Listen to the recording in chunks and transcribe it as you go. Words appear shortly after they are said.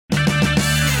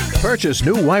Purchase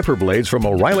new wiper blades from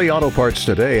O'Reilly Auto Parts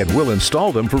today and we'll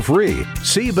install them for free.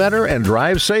 See better and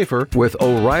drive safer with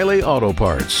O'Reilly Auto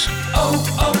Parts. Oh,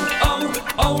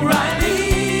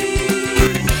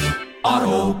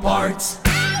 Auto Parts.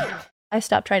 I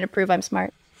stopped trying to prove I'm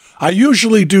smart. I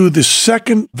usually do the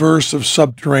second verse of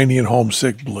Subterranean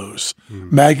Homesick Blues.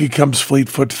 Maggie comes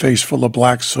fleet-foot, face full of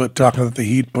black soot, talking that the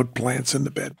heat put plants in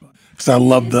the bed. Because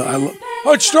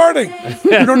oh, it's starting.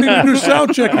 You don't need to do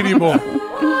sound check anymore.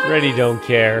 Ready, don't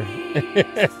care.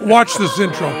 Watch this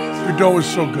intro. Your dough is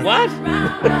so good. What?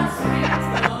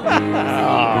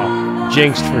 Oh,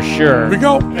 jinxed for sure. Here we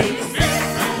go.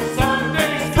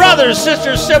 Brothers,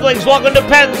 sisters, siblings, welcome to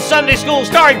Penn Sunday School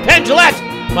starring Penn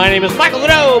Jillette. My name is Michael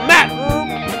Godot, Matt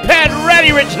Penn,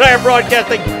 Ready, Rich, and I are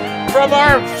broadcasting from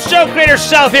our show creator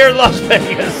south here in Las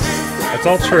Vegas. That's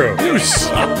all true.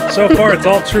 So far, it's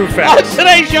all true On facts.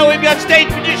 today's show, we've got Stage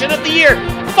Magician of the Year,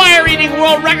 fire-eating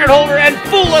world record holder, and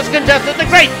Fool-less contestant, the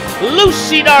great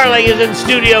Lucy Darling is in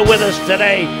studio with us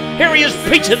today. Here he is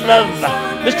preaching love,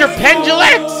 Mr. Penn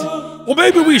Jillette. Well,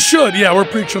 maybe we should. Yeah, we're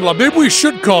preaching love. Maybe we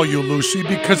should call you Lucy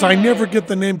because I never get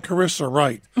the name Carissa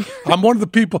right. I'm one of the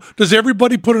people. Does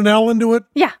everybody put an L into it?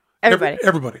 Yeah, everybody.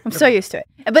 Everybody. I'm so used to it.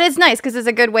 But it's nice because it's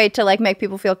a good way to like make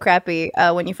people feel crappy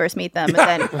when you first meet them, and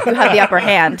then you have the upper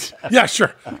hand. Yeah,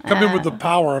 sure. Come in with the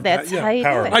power of That's that. Yeah. how you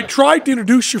do it. I tried to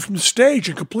introduce you from the stage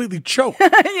and completely choked.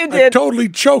 You did. I totally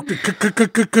choked.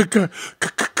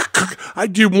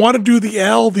 Do you want to do the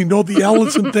L? You know the L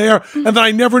isn't there. And then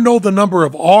I never know the number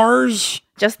of R's.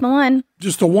 Just the one.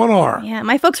 Just the one R. Yeah,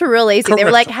 my folks were real lazy. They were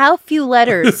like, how few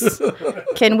letters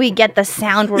can we get the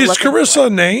sound we're Is looking Carissa for? a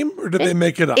name or did they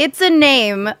make it up? It's a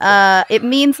name. It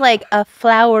means like a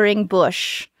flowering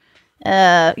bush.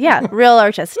 Yeah, real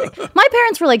artistic. My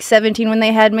parents were like 17 when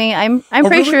they had me. I'm pretty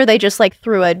really? sure they just like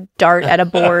threw a dart at a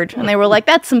board and they were like,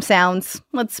 that's some sounds.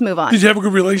 Let's move on. Did you have a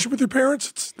good relationship with your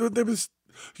parents?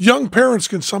 Young parents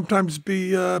can sometimes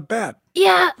be bad.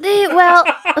 Yeah,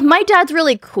 my dad's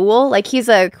really cool. Like he used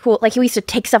to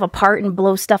take stuff apart and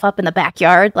blow stuff up in the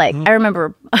backyard. Like I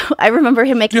remember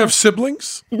him making. Do you have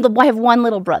siblings? I have one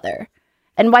little brother.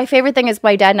 And my favorite thing is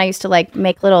my dad and I used to like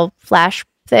make little flash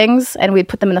things and we'd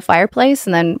put them in the fireplace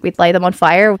and then we'd light them on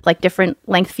fire with like different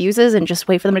length fuses and just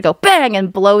wait for them to go bang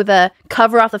and blow the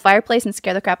cover off the fireplace and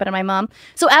scare the crap out of my mom.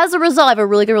 So as a result, I have a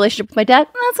really good relationship with my dad,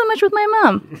 not so much with my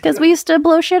mom because we used to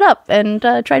blow shit up and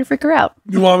try to freak her out.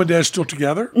 Your mom and dad still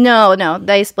together? No,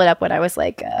 they split up when I was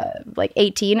like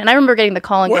 18 and I remember getting the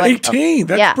call and Well, going, 18?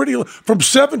 That's pretty. From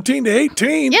 17 to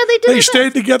 18? Yeah, they did. They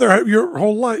stayed together your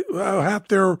whole life, half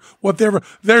their whatever.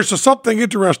 There's something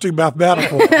interesting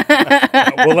mathematical.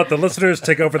 We'll let the listeners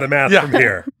take over the math from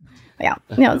here. Yeah,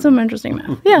 it's some interesting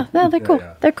math. Yeah, they're cool.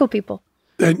 Yeah. They're cool people.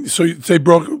 And so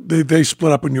they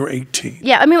split up when you were 18.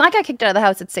 Yeah, I mean, I got kicked out of the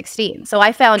house at 16, so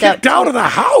I found Kicked out of the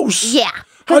house? Yeah.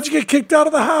 How'd you get kicked out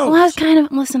of the house? Well, I was kind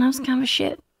of a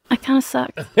shit. I kind of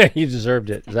sucked. You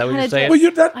deserved it. Is that what you're saying? Well, you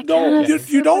don't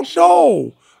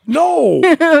know. No,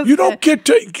 you don't get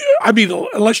to. I mean,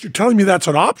 unless you're telling me that's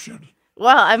an option.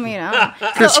 Well, I mean,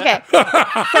 so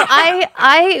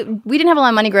we didn't have a lot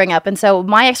of money growing up, and so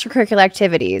my extracurricular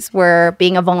activities were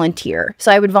being a volunteer.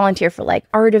 So I would volunteer for like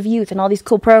Art of Youth and all these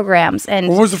cool programs. And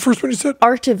What was the first one you said?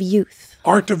 Art of Youth.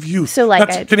 Art of Youth. So like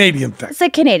that's a Canadian thing. It's a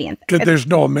Canadian thing. There's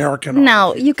no American art.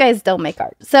 No, you guys don't make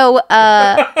art. So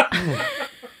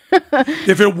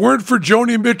if it weren't for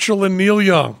Joni Mitchell and Neil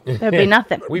Young, there'd be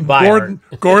nothing. We buy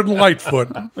Gordon Lightfoot.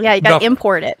 Yeah, you got to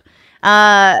import it.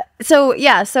 So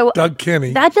Doug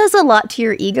Kenny. That does a lot to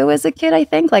your ego as a kid, I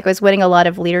think. Like I was winning a lot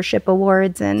of leadership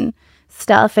awards and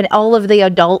stuff, and all of the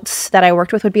adults that I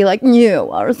worked with would be like,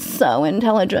 you are so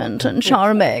intelligent and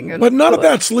charming. But none of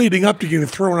that's leading up to getting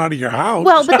thrown out of your house.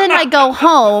 Well, but then I go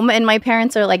home and my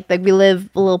parents are like we live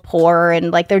a little poor and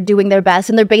like they're doing their best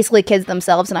and they're basically kids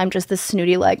themselves and I'm just this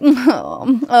snooty like,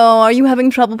 oh, are you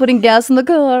having trouble putting gas in the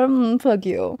car? Fuck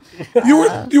you.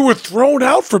 You were thrown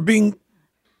out for being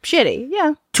shitty,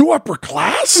 yeah. Too upper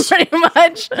class? Pretty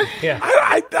much. Yeah.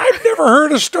 I've never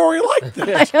heard a story like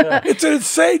this. It's an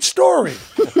insane story.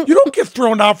 You don't get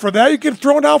thrown out for that. You get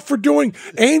thrown out for doing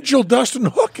angel dust and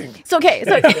hooking. So where's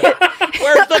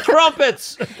the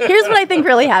trumpets? Here's what I think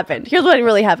really happened.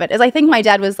 Is I think my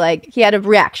dad was like, he had a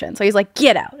reaction. So he's like,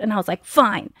 get out. And I was like,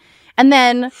 fine. And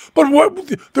then. But what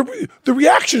the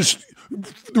reactions,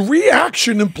 the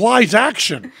reaction implies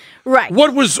action. Right.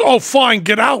 What was, oh, fine,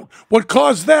 get out. What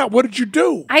caused that? What did you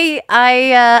do? I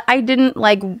didn't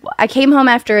like, I came home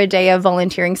after a day of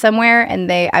volunteering somewhere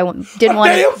and I didn't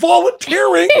want A day of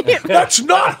volunteering? That's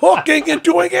not hooking and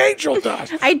doing angel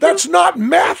dust. That's not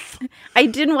meth. I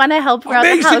didn't want to help around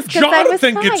the Amazing house because I was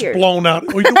Jonathan tired. gets blown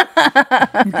out.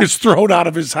 He gets thrown out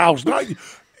of his house.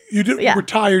 You didn't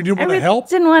retire. You didn't want to help?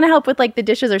 Didn't want to help with like the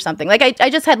dishes or something. Like I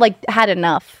just had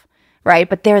enough. Right,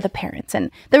 but they're the parents, and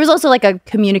there was also like a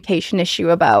communication issue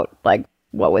about like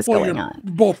what was going on.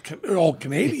 Both all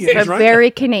Canadians, right? Very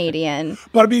Canadian.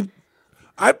 But I mean,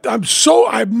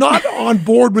 I'm not on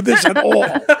board with this at all.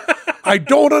 I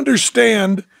don't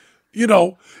understand. You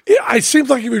know, it seems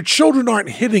like if your children aren't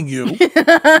hitting you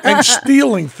and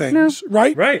stealing things,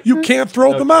 right? Right. You can't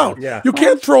throw them out. Yeah. You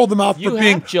can't throw them out You for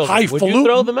being have children. highfalutin. Would you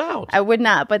throw them out? I would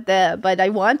not, but I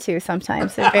want to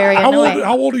sometimes. They're very annoying.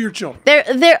 How old are your children?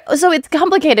 So it's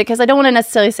complicated because I don't want to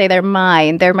necessarily say they're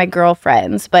mine. They're my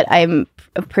girlfriends, but I'm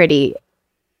pretty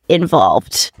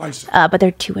involved. I see. But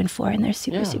they're 2 and 4, and they're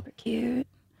super cute.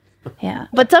 Yeah,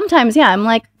 but sometimes, I'm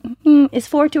like, is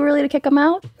 4 too early to kick them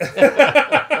out?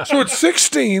 So at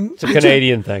 16, It's a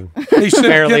Canadian thing. they said,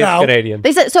 Apparently, get it's out. Canadian.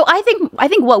 They said so. I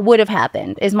think what would have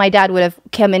happened is my dad would have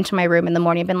come into my room in the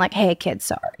morning and been like, "Hey, kid,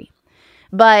 sorry."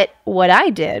 But what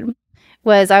I did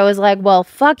was I was like, "Well,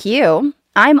 fuck you.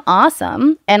 I'm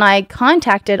awesome," and I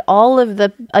contacted all of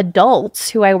the adults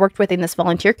who I worked with in this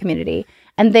volunteer community.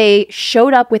 And they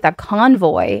showed up with a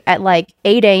convoy at like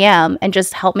 8 a.m. and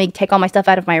just helped me take all my stuff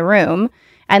out of my room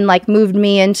and like moved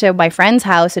me into my friend's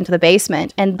house into the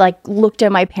basement and like looked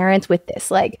at my parents with this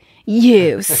like,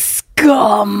 you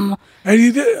scum.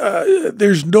 And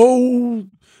there's no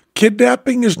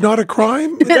kidnapping is not a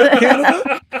crime in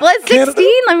Canada? Well, at 16,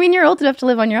 I mean, you're old enough to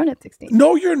live on your own at 16.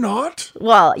 No, you're not.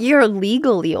 Well, you're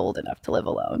legally old enough to live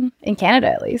alone. In Canada,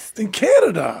 at least. In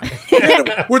Canada,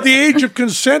 where the age of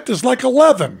consent is like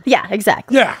 11. Yeah,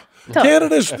 exactly. Yeah. Totally.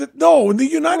 Canada's, no, in the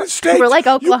United States, We're like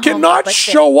Oklahoma, you cannot but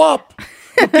show up.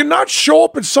 You cannot show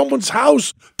up at someone's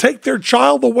house, take their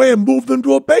child away, and move them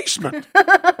to a basement.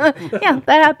 Yeah, that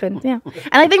happened. Yeah.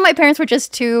 And I think my parents were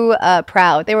just too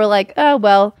proud. They were like, oh,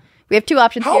 well, we have 2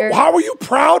 options here. How are you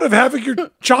proud of having your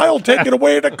child taken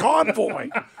away in a convoy?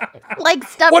 Like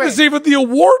stubborn. What is even the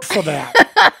award for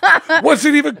that? What's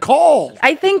it even called?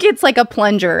 I think it's like a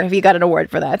plunger if you got an award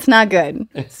for that. It's not good.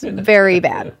 It's very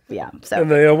bad. Yeah. So.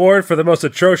 And the award for the most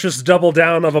atrocious double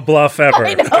down of a bluff ever.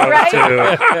 I know, right?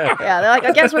 Yeah, they're like,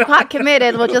 I guess we're pot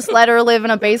committed. We'll just let her live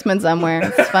in a basement somewhere.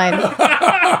 It's fine.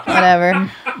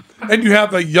 Whatever. And you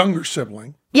have a younger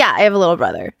sibling. Yeah, I have a little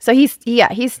brother. So he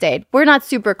stayed. We're not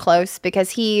super close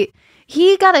because he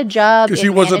got a job Because in he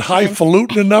wasn't management.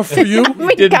 highfalutin enough for you? I mean,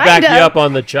 Didn't back kind you of. up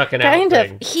on the chucking out Kind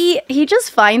thing. of. He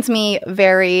just finds me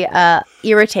very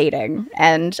irritating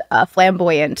and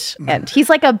flamboyant, and he's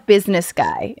like a business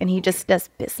guy, and he just does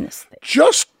business things.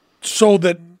 Just so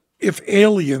that if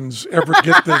aliens ever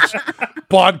get this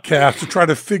podcast to try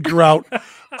to figure out,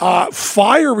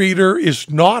 Fire Eater is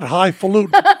not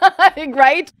highfalutin.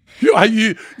 Right?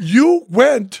 You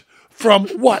went from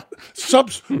what?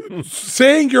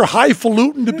 Saying you're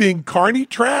highfalutin to being carny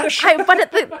trash? I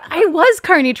was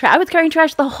carny trash. I was carny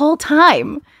trash the whole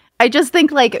time. I just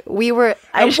think like we were.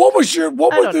 And what was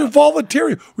the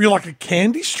volunteering? Were you like a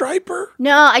candy striper?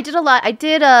 No, I did a lot. I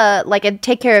did I'd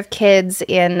take care of kids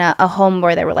in a home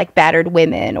where there were like battered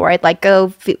women, or I'd like go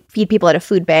feed people at a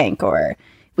food bank, or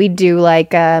we'd do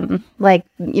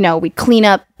we clean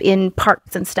up in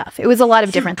parks and stuff. It was a lot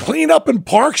of different things. Clean up in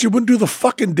parks? You wouldn't do the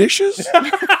fucking dishes?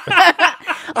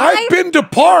 I've been to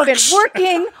parks. Been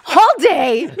working all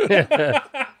day,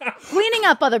 cleaning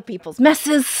up other people's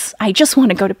messes. I just want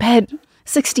to go to bed.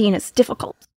 16 is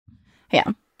difficult. Yeah.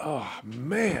 Oh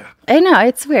man! I know,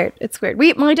 it's weird. It's weird.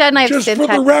 My dad and I have Just since for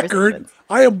had the record, conversations.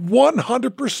 I am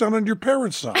 100% on your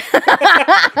parents' side.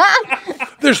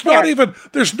 There's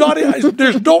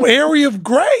no area of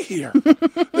gray here.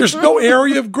 There's no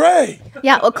area of gray.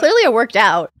 Yeah, well, clearly it worked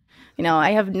out. You know,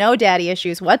 I have no daddy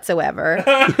issues whatsoever.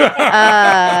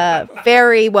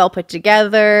 Very well put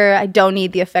together. I don't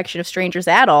need the affection of strangers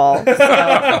at all. So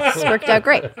it's worked out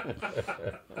great.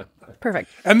 Perfect.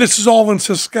 And this is all in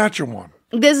Saskatchewan.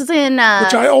 This is in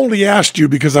Which I only asked you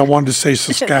because I wanted to say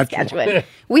Saskatchewan. Saskatchewan.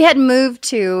 We had moved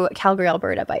to Calgary,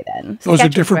 Alberta by then. Those are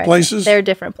Saskatchewan's different right. places? They're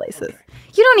different places. Okay.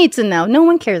 You don't need to know. No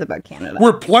one cares about Canada.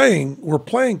 We're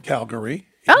playing Calgary.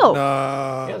 Oh.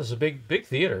 Yeah, there's a big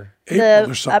theater.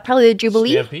 April or something. Probably the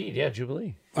Jubilee. Stampede, yeah,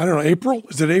 Jubilee. I don't know, April?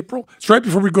 Is it April? It's right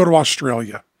before we go to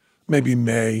Australia. Maybe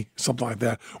May, something like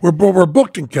that. We're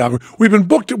booked in Calgary. We've been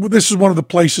booked. This is one of the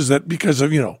places that, because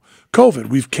of, COVID,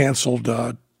 we've canceled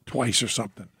twice or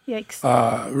something. Yikes.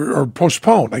 Or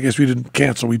postponed. I guess we didn't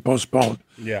cancel, we postponed.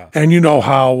 Yeah. And you know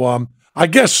how, I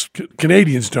guess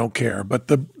Canadians don't care, but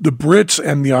the Brits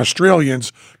and the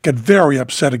Australians get very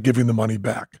upset at giving the money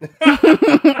back.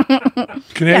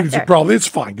 Canadians are probably, it's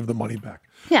fine, give the money back.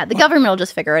 Yeah, the government will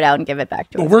just figure it out and give it back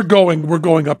to us. But we're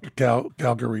going up to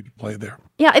Calgary to play there.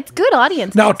 Yeah, it's good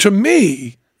audience. Now, to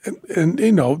me, and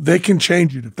you know, they can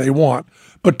change it if they want,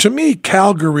 but to me,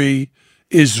 Calgary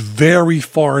is very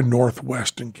far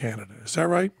northwest in Canada. Is that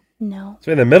right? No. It's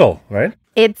in the middle, right?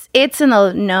 It's in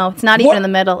the, no, it's not even in the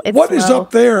middle. It's what is low.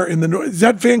 up there in the north? Is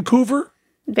that Vancouver?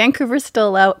 Vancouver's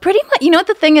still out. Pretty much, you know what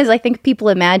the thing is? I think people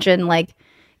imagine like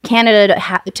Canada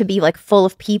to be like full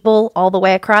of people all the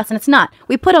way across, and it's not.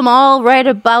 We put them all right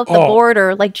above the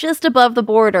border, like just above the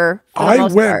border.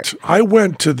 I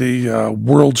went to the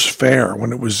World's Fair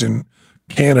when it was in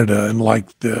Canada in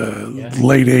like the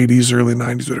late 80s, early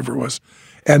 90s, whatever it was.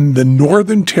 And the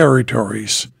Northern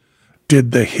Territories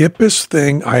did the hippest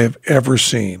thing I have ever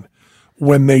seen.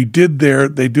 When they do their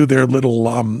little,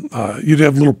 you'd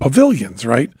have little pavilions,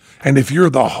 right? And if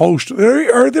you're the host,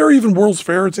 are there even World's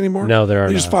Fairs anymore? No, there are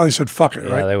They just not. finally said, fuck it,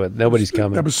 right? Yeah, nobody's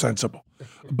coming. That was sensible.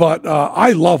 But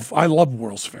I love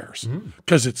World's Fairs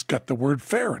because it's got the word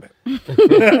fair in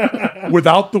it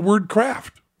without the word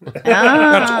craft.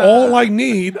 That's all I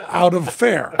need out of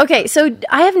fair. Okay, so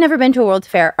I have never been to a World's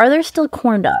Fair. Are there still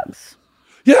corn dogs?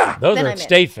 Yeah. Those Then are I'm at in.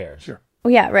 state fairs. Sure. Oh,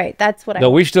 yeah, right. That's what I.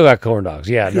 No, we still got corn dogs.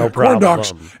 Yeah, no Corn problem.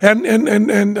 dogs and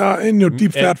you know,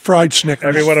 deep fat fried Snickers.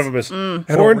 Every one of them is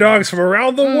corn dogs from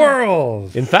around the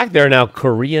world. In fact, there are now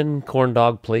Korean corn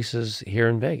dog places here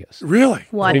in Vegas. Really?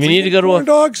 What? If you need to go to Corn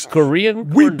dogs? Korean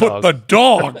We corn put dog. the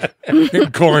dog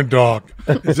in corn dog.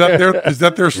 Is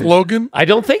that their slogan? I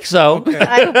don't think so.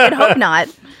 I would hope not.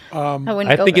 I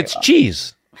wouldn't. I go think very it's well.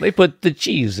 cheese. They put the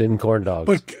cheese in corn dogs.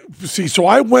 But see, so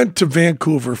I went to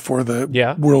Vancouver for the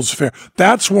Yeah. World's Fair.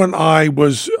 That's when I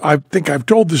think I've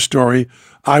told this story.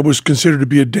 I was considered to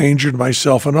be a danger to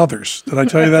myself and others. Did I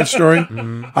tell you that story?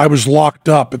 I was locked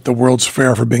up at the World's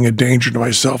Fair for being a danger to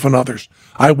myself and others.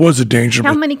 I was a danger.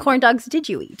 How many corn dogs did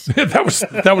you eat? that was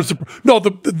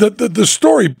the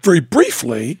story very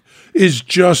briefly is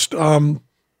just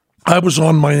I was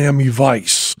on Miami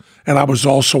Vice and I was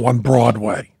also on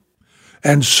Broadway.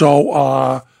 And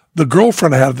so the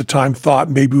girlfriend I had at the time thought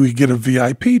maybe we could get a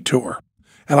VIP tour.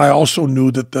 And I also knew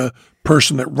that the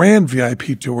person that ran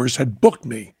VIP tours had booked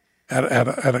me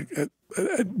at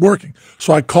working.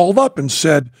 So I called up and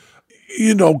said,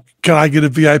 you know, can I get a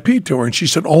VIP tour? And she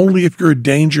said, only if you're a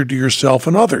danger to yourself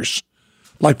and others.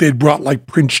 Like they'd brought like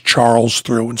Prince Charles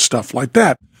through and stuff like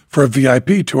that for a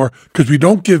VIP tour, because we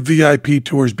don't give VIP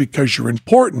tours because you're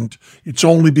important. It's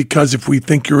only because if we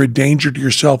think you're a danger to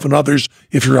yourself and others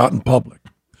if you're out in public.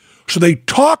 So they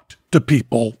talked to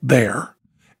people there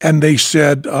and they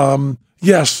said,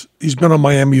 yes, he's been on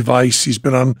Miami Vice. He's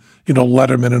been on, you know,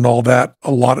 Letterman and all that,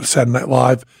 a lot of Saturday Night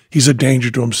Live. He's a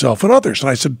danger to himself and others. And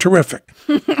I said, terrific.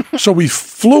 So we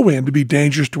flew in to be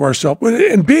dangerous to ourselves.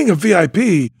 And being a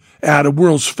VIP at a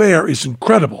World's Fair is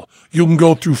incredible. You can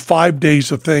go through 5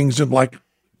 days of things in like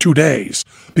 2 days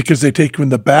because they take you in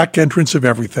the back entrance of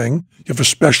everything. You have a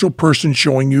special person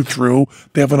showing you through.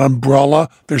 They have an umbrella.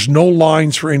 There's no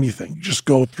lines for anything. You just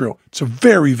go through. It's a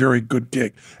very, very good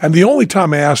gig. And the only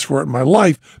time I asked for it in my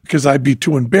life because I'd be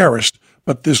too embarrassed,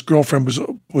 but this girlfriend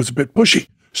was a bit pushy.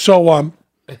 So,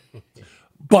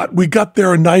 but we got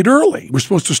there a night early. We're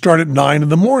supposed to start at 9 in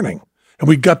the morning. And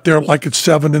we got there like at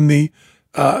 7 in the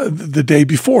day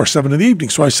before, 7 in the evening.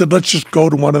 So I said, let's just go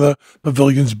to one of the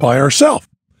pavilions by ourselves.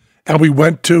 And we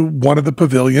went to one of the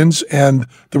pavilions, and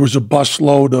there was a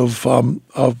busload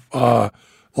of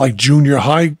like junior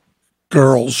high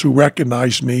girls who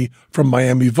recognized me from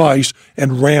Miami Vice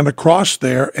and ran across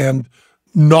there and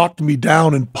knocked me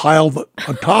down and piled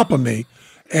on top of me.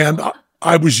 And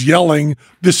I was yelling,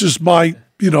 this is my,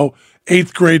 you know,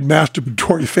 8th grade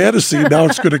masturbatory fantasy, and now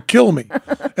it's going to kill me.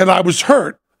 And I was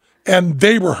hurt. And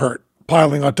they were hurt,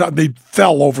 piling on top. They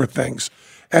fell over things.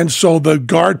 And so the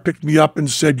guard picked me up and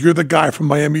said, you're the guy from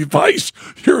Miami Vice.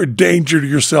 You're a danger to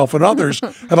yourself and others.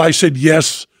 And I said,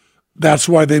 yes, that's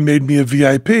why they made me a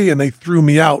VIP. And they threw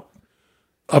me out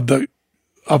of the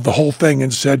whole thing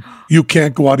and said, you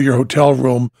can't go out of your hotel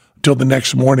room until the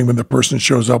next morning when the person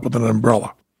shows up with an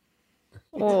umbrella.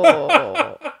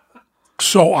 Oh.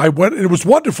 So I went, and it was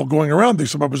wonderful going around there.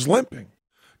 So I was limping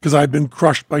because I'd been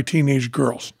crushed by teenage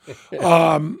girls.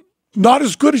 Not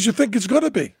as good as you think it's going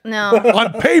to be. No.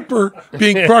 On paper,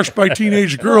 being crushed by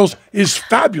teenage girls is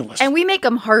fabulous. And we make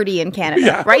them hardy in Canada,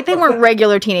 Yeah. right? They weren't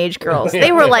regular teenage girls.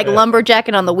 They were like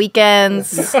lumberjacking on the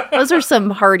weekends. Those are some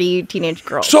hardy teenage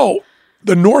girls. So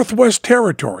the Northwest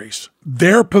Territories,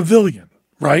 their pavilion,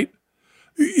 right?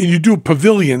 And you do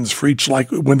pavilions for each,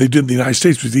 like when they did in the United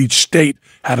States, because each state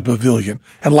had a pavilion.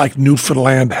 And like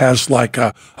Newfoundland has like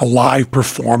a live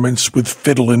performance with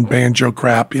fiddle and banjo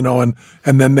crap, and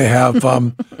then they have,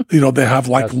 they have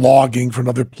like logging for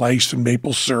another place and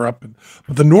maple syrup.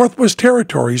 But the Northwest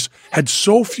Territories had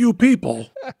so few people,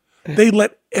 they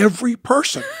let every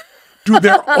person do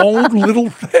their own little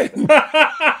thing.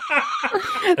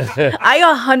 I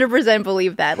 100%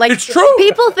 believe that. Like, it's true.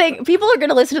 People are going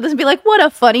to listen to this and be like, "What a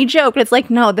funny joke!" And it's like,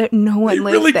 no, no one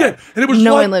lives really there. Did. And it was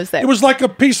no one lives there. It was like a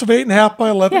piece of 8.5 by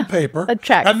 11 paper, a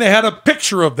check, and they had a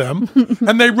picture of them,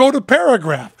 and they wrote a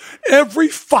paragraph. Every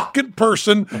fucking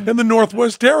person in the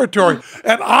Northwest Territory,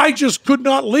 and I just could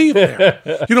not leave there.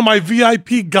 My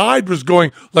VIP guide was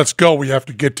going, "Let's go. We have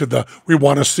to get to we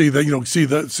want to see the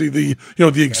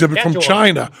exhibit from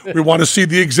China. We want to see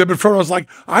the exhibit from." I was like,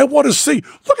 I want to see.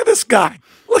 Look at this guy.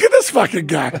 Look at this fucking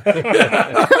guy.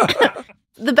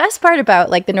 The best part about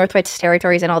like the Northwest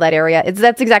Territories and all that area is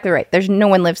that's exactly right. There's no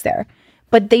one lives there,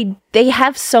 but they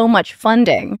have so much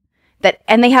funding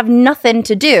and they have nothing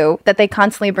to do that they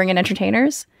constantly bring in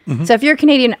entertainers. Mm-hmm. So if you're a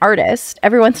Canadian artist,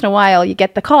 every once in a while you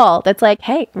get the call that's like,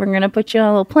 "Hey, we're going to put you on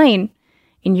a little plane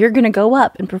and you're going to go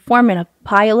up and perform in a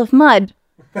pile of mud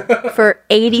for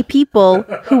 80 people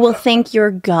who will think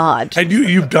you're God." And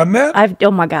you've done that?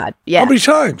 Oh my God. Yeah. How many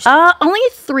times? Only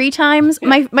 3 times.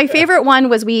 My favorite one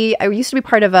was I used to be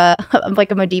part of a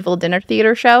medieval dinner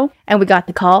theater show, and we got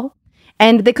the call.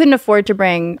 And they couldn't afford to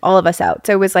bring all of us out.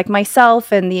 So it was like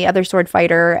myself and the other sword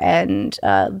fighter and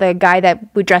the guy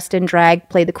that we dressed in drag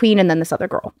played the queen and then this other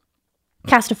girl.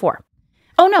 Cast of 4.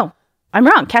 Oh, no. I'm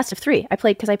wrong. Cast of 3. I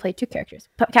played 2 characters.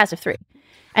 Cast of 3.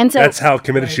 And so that's how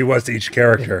committed she was to each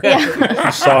character. Yeah.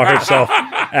 She saw herself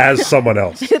as someone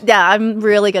else. Yeah, I'm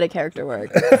really good at character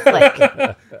work. Like,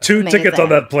 2 amazing. tickets on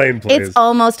that plane, please. It's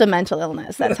almost a mental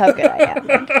illness. That's how good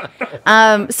I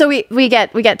am. So we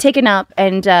get taken up,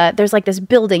 and there's like this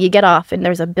building. You get off, and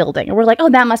there's a building, and we're like, "Oh,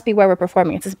 that must be where we're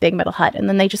performing." It's this big metal hut, and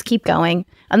then they just keep going,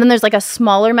 and then there's like a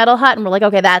smaller metal hut, and we're like,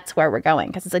 "Okay, that's where we're going,"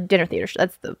 because it's a dinner theater.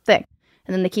 That's the thing.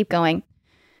 And then they keep going.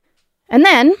 And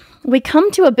then we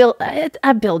come to a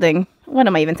building. What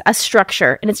am I even? A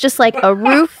structure. And it's just like a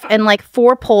roof and like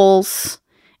 4 poles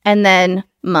and then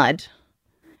mud.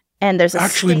 And there's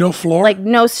actually no floor? Like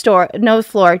no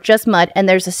floor, just mud. And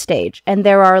there's a stage. And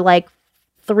there are like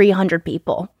 300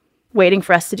 people waiting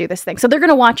for us to do this thing. So they're going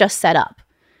to watch us set up.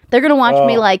 They're going to watch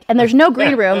me and there's no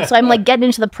green room. So I'm like getting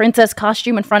into the princess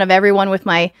costume in front of everyone with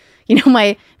my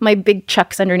my big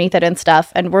chucks underneath it and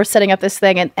stuff. And we're setting up this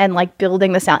thing and like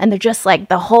building the sound. And they're just like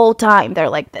the whole time they're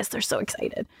like this. They're so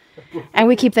excited. And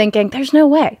we keep thinking, there's no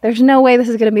way this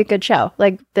is going to be a good show.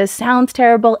 Like, this sounds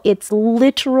terrible. It's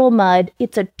literal mud.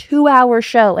 It's a 2-hour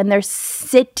show and they're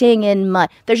sitting in mud.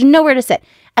 There's nowhere to sit.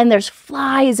 And there's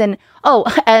flies and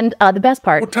the best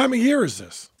part. What time of year is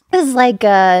this? This is like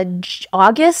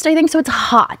August, I think. So it's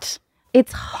hot.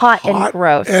 It's hot and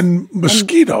gross. And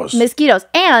mosquitoes.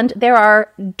 And there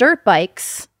are dirt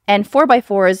bikes and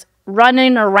 4x4s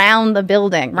running around the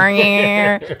building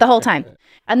the whole time.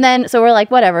 And then, so we're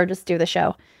like, whatever, just do the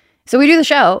show. So we do the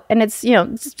show, and it's,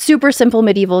 it's super simple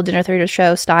medieval dinner theater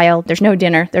show style. There's no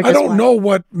dinner. I don't know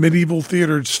what medieval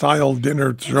theater style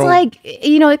dinner show. It's like,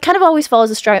 it kind of always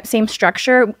follows the same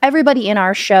structure. Everybody in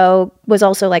our show was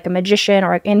also like a magician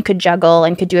and could juggle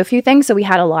and could do a few things. So we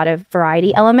had a lot of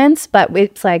variety elements, but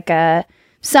it's like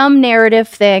some narrative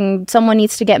thing. Someone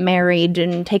needs to get married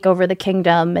and take over the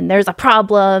kingdom, and there's a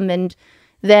problem, and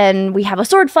then we have a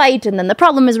sword fight, and then the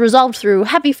problem is resolved through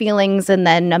happy feelings, and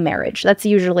then a marriage. That's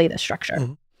usually the structure.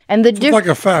 Mm-hmm. And it's like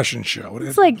a fashion show.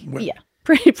 It's like, yeah,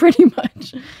 pretty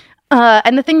much.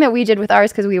 And the thing that we did with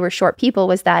ours, because we were short people,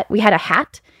 was that we had a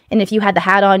hat, and if you had the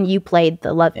hat on, you played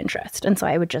the love interest. And so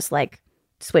I would just like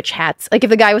switch hats. Like if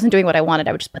the guy wasn't doing what I wanted,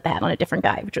 I would just put the hat on a different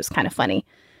guy, which was kind of funny.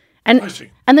 And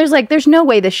there's no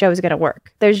way this show is going to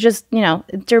work. There's just,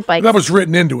 dirt bikes. That was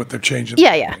written into it. They're changing.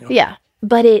 Yeah.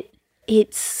 But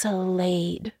it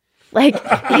slayed. Like,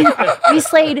 we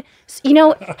slayed, have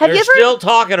you ever... still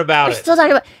talking about it. Still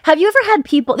talking about Have you ever had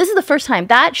people... This is the first time.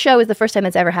 That show is the first time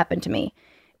that's ever happened to me.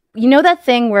 You know that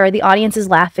thing where the audience is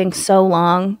laughing so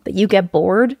long that you get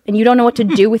bored and you don't know what to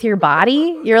do with your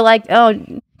body? You're like, oh...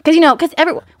 Because, we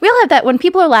all have that. When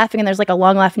people are laughing and there's like a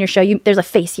long laugh in your show, there's a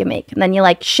face you make. And then you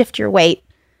like shift your weight.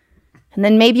 And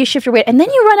then maybe you shift your weight, and then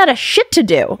you run out of shit to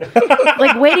do,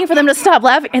 like waiting for them to stop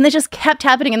laughing. And it just kept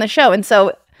happening in the show. And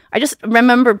so I just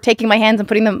remember taking my hands and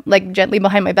putting them like gently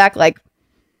behind my back, like,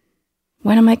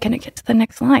 when am I going to get to the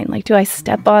next line? Like, do I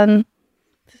step on?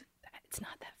 It's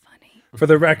not that funny. For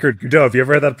the record, Godot, have you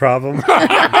ever had that problem?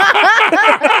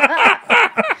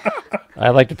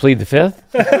 I'd like to plead the fifth.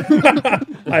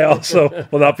 I also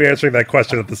will not be answering that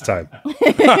question at this time.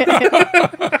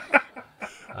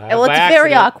 Well, it's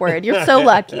very awkward. You're so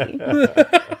lucky.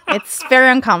 It's very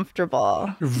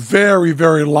uncomfortable. You're very,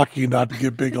 very lucky not to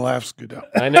get big laughs.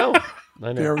 I know.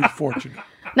 Very fortunate.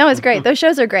 No, it's great. Those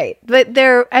shows are great. But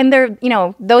they're,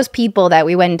 those people that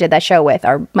we went and did that show with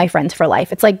are my friends for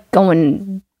life. It's like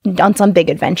going on some big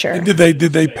adventure. And did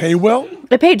they pay well?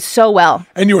 They paid so well.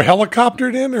 And you were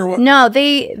helicoptered in or what? No,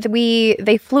 they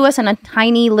flew us in a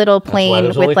tiny little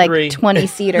plane with like 20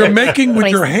 seaters. You're making with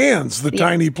your hands the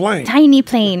tiny plane. Tiny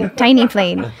plane.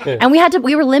 And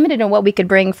we were limited in what we could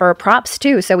bring for props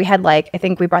too. So we had I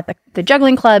think we brought the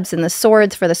juggling clubs and the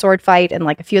swords for the sword fight and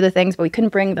like a few other things, but we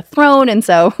couldn't bring the throne. And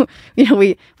so,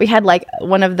 we had like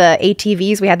one of the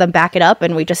ATVs, we had them back it up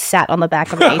and we just sat on the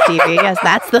back of an ATV. Yes,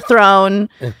 that's the throne.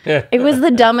 It was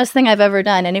the dumbest thing I've ever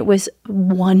done. And it was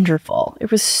wonderful.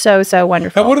 It was so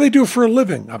wonderful. And what do they do for a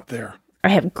living up there? I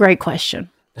have a great question.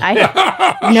 I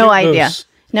have no idea.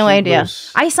 No idea.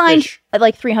 I signed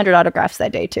like 300 autographs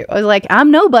that day too. I was like,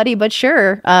 I'm nobody, but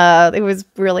sure. It was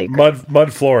really great.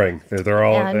 Mud flooring. They're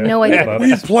all no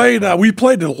idea. We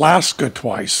played Alaska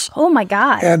twice. Oh my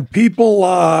God. And people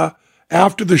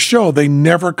after the show, they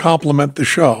never compliment the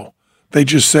show. They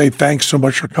just say, thanks so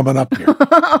much for coming up here.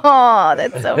 Oh,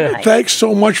 that's so nice. Thanks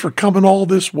so much for coming all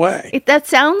this way. That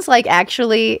sounds like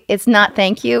actually, it's not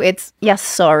thank you. It's, yes,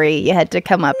 sorry, you had to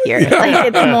come up here. Yeah.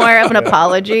 It's more of an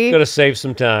apology. Got to save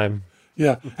some time.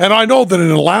 Yeah. And I know that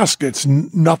in Alaska, it's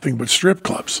nothing but strip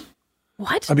clubs.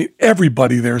 What? I mean,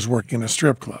 everybody there is working a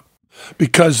strip club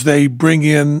because they bring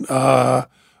in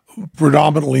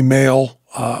predominantly male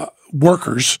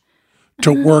workers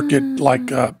to work at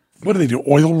what do they do?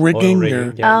 Oil rigging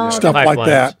or stuff like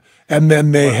that. And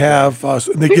then they have,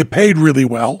 they get paid really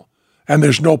well and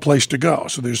there's no place to go.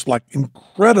 So there's like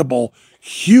incredible,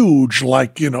 huge,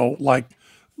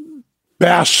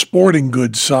 Bass Sporting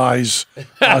Goods size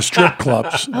strip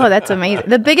clubs. Oh, that's amazing.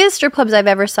 The biggest strip clubs I've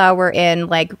ever saw were in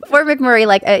Fort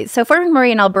McMurray. So Fort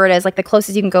McMurray in Alberta is like the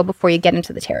closest you can go before you get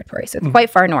into the territory. So it's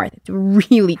quite far north. It's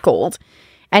really cold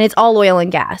and it's all oil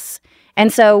and gas.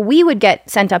 And so we would get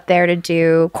sent up there to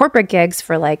do corporate gigs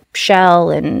for like Shell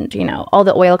and, all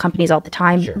the oil companies all the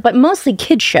time, but mostly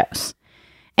kid shows.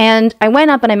 And I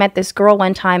went up and I met this girl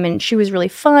one time and she was really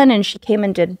fun and she came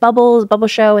and did bubble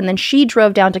show. And then she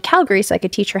drove down to Calgary so I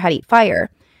could teach her how to eat fire.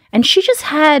 And she just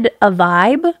had a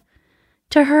vibe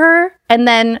to her. And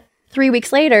then 3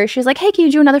 weeks later, she was like, hey, can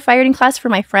you do another fire eating class for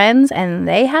my friends? And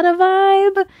they had a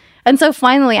vibe. And so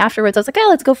finally afterwards, I was like, oh,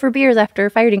 let's go for beers after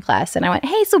fire eating class. And I went,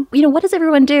 hey, so, what does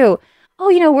everyone do?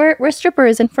 Oh, we're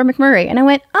strippers in Fort McMurray. And I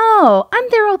went, oh, I'm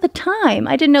there all the time.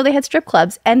 I didn't know they had strip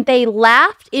clubs. And they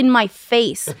laughed in my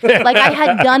face like I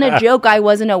had done a joke I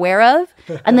wasn't aware of.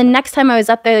 And the next time I was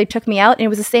up there, they took me out and it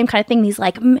was the same kind of thing. He's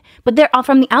like, but they're all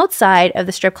from the outside of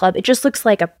the strip club. It just looks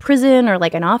like a prison or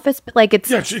like an office, but like it's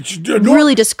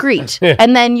really discreet.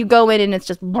 And then you go in and it's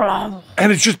just blah.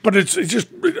 And it's just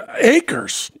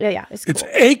acres. Yeah. It's cool.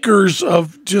 Acres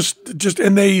of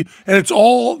and it's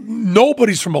all,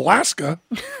 nobody's from Alaska.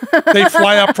 They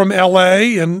fly up from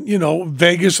LA and,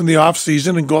 Vegas in the off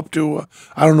season and go up to,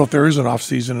 I don't know if there is an off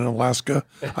season in Alaska.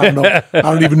 I don't know. I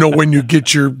don't even know when you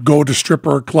get your go to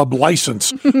stripper club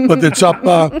license, but it's up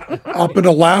in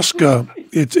Alaska.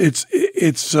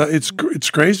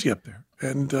 It's crazy up there.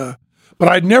 And,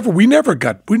 but we never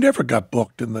got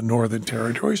booked in the Northern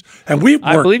Territories. And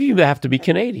I believe you have to be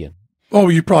Canadian. Oh,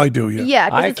 you probably do. Yeah. Yeah.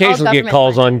 I occasionally get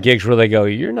calls on gigs where they go,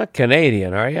 "You're not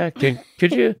Canadian, are you?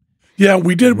 Could you?" Yeah,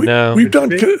 we did. We've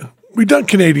done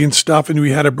Canadian stuff, and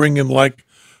we had to bring in like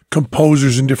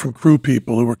composers and different crew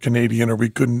people who were Canadian, or we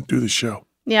couldn't do the show.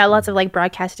 Yeah, lots of like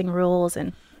broadcasting rules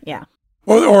and yeah.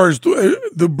 Or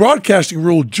the broadcasting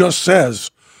rule just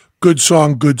says, "Good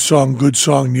song, good song, good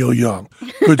song." Neil Young.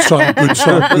 Good song, good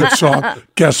song, good song.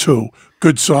 Guess who?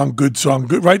 Good song, good song,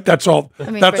 good. Right? That's all.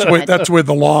 That's where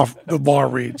the law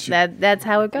reads. That's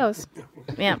how it goes.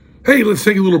 Yeah. Hey, let's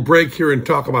take a little break here and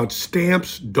talk about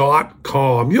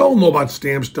Stamps.com. You all know about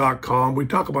Stamps.com. We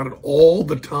talk about it all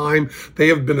the time. They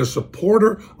have been a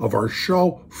supporter of our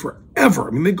show forever.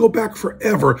 I mean, they go back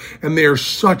forever, and they are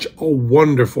such a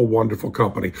wonderful, wonderful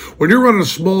company. When you're running a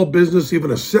small business,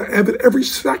 every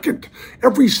second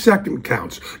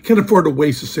counts. Can't afford to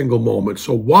waste a single moment.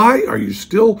 So why are you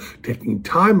still taking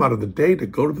time out of the day to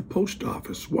go to the post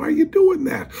office? Why are you doing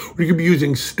that? Or you could be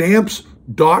using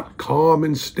Stamps.com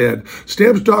instead.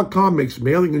 Stamps.com makes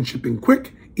mailing and shipping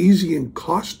quick, easy, and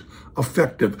cost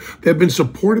effective. They've been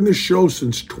supporting the show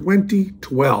since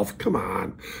 2012. Come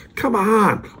on.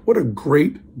 What a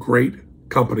great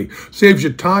company. Saves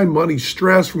you time, money,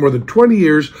 stress. For more than 20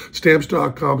 years,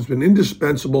 Stamps.com has been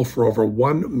indispensable for over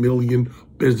 1 million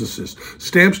businesses.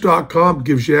 Stamps.com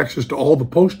gives you access to all the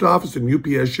post office and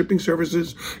UPS shipping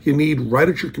services you need right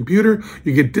at your computer.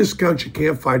 You get discounts you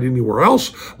can't find anywhere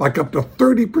else, like up to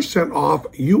 30% off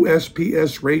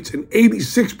USPS rates and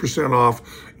 86% off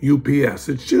UPS.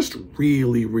 It's just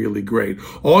really, really great.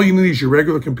 All you need is your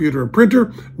regular computer and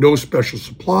printer, no special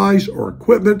supplies or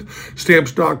equipment.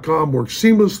 Stamps.com works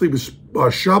seamlessly with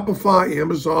Shopify,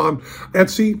 Amazon,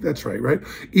 Etsy, that's right,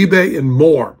 eBay, and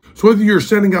more. So whether you're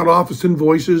sending out office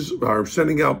invoices or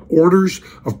sending out orders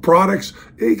of products,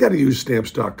 you got to use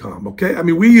Stamps.com, okay? I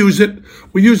mean, we use it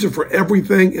for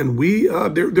everything, and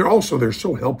they're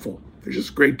so helpful. They're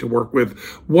just great to work with.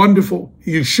 Wonderful.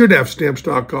 You should have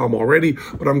Stamps.com already,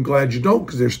 but I'm glad you don't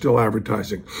because they're still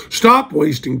advertising. Stop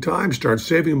wasting time. Start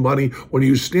saving money when you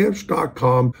use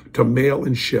Stamps.com to mail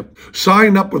and ship.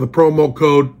 Sign up with the promo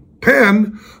code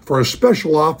PEN for a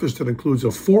special offer that includes a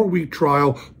 4-week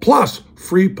trial plus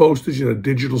free postage and a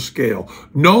digital scale.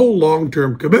 No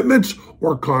long-term commitments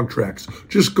or contracts.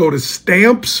 Just go to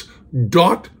Stamps.com,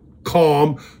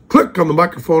 click on the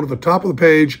microphone at the top of the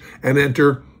page, and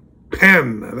enter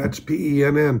PEN. That's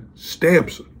PENN.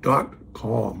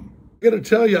 Stamps.com. I got to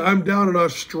tell you, I'm down in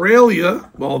Australia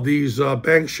while these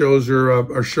bank shows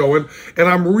are showing, and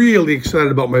I'm really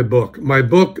excited about my book. My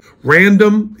book,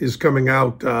 Random, is coming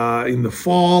out in the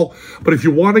fall, but if you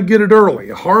want to get it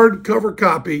early, a hardcover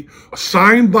copy,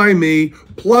 signed by me,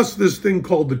 plus this thing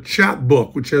called the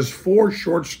Chapbook, which has 4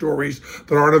 short stories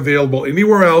that aren't available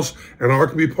anywhere else and are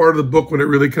going to be part of the book when it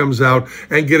really comes out,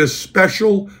 and get a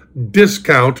special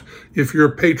discount if you're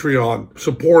a Patreon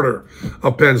supporter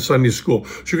of Penn Sunday School.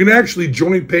 So you can actually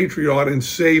join Patreon and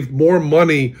save more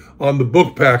money on the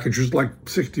book package, which is like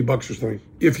 $60 or something,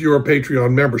 if you're a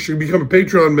Patreon member. So you become a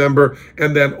Patreon member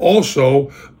and then also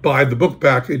buy the book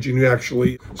package and you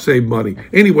actually save money.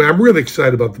 Anyway, I'm really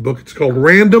excited about the book. It's called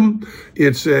Random.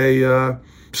 It's a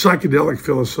psychedelic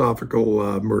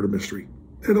philosophical murder mystery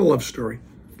and a love story.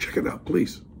 Check it out,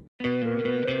 please.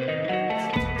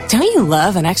 Don't you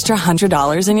love an extra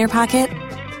 $100 in your pocket?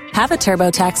 Have a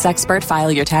TurboTax expert file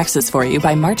your taxes for you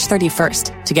by March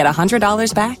 31st to get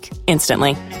 $100 back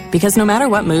instantly. Because no matter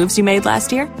what moves you made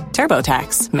last year,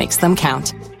 TurboTax makes them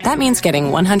count. That means getting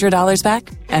 $100 back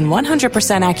and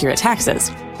 100% accurate taxes,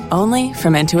 only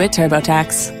from Intuit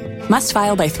TurboTax. Must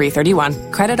file by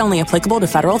 3/31. Credit only applicable to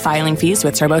federal filing fees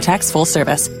with TurboTax full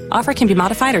service. Offer can be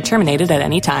modified or terminated at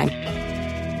any time.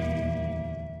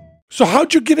 So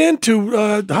how'd you get into,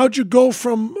 how'd you go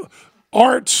from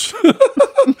arts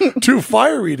to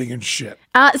fire eating and shit?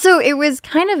 So it was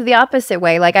kind of the opposite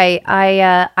way. Like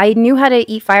I knew how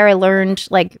to eat fire. I learned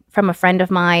like from a friend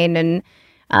of mine, and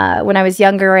when I was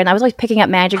younger, and I was always picking up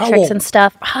magic tricks and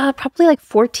stuff. Probably like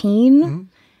 14. Mm-hmm.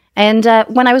 And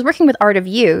when I was working with Art of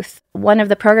Youth, one of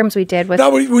the programs we did was...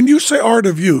 Now, when you say Art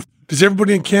of Youth, does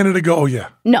everybody in Canada go, oh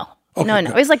yeah? No. Okay, no.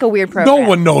 It was like a weird program. No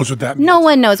one knows what that means. No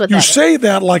one knows what that is. You say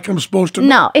that like I'm supposed to know.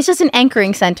 No, it's just an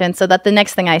anchoring sentence so that the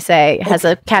next thing I say has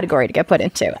a category to get put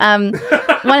into.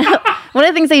 One of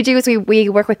the things they do is we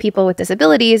work with people with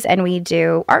disabilities and we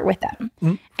do art with them.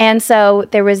 Mm-hmm. And so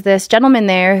there was this gentleman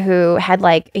there who had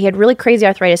he had really crazy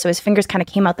arthritis, so his fingers kind of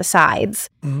came out the sides.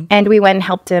 Mm-hmm. And we went and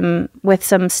helped him with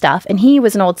some stuff. And he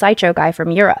was an old sideshow guy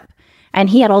from Europe. And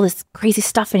he had all this crazy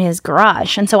stuff in his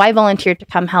garage. And so I volunteered to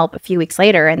come help a few weeks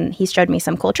later, and he showed me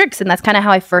some cool tricks. And that's kind of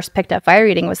how I first picked up fire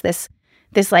eating, was this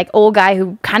like old guy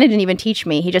who kind of didn't even teach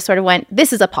me. He just sort of went,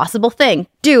 this is a possible thing.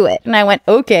 Do it. And I went,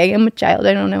 okay, I'm a child.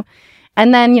 I don't know.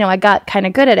 And then, I got kind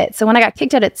of good at it. So when I got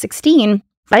kicked out at 16,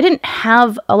 I didn't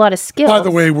have a lot of skills. By the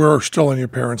way, we're still on your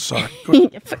parents' side.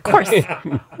 Of course.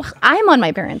 I'm on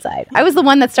my parents' side. I was the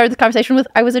one that started the conversation with,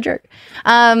 I was a jerk.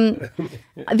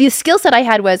 The skill set I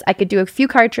had was I could do a few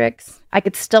card tricks, I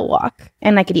could still walk,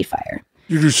 and I could eat fire.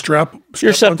 You do strap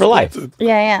You're set for life.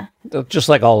 Yeah. Just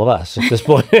like all of us at this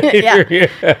point. Yeah.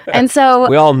 And so...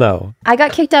 we all know. I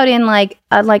got kicked out in like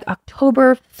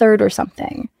October 3rd or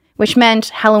something, which meant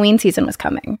Halloween season was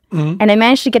coming. Mm-hmm. And I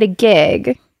managed to get a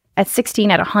gig at 16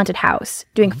 at a haunted house,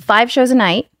 doing 5 shows a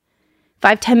night,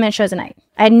 5 10-minute shows a night.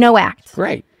 I had no act.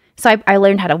 Great. So I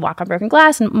learned how to walk on broken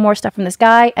glass and more stuff from this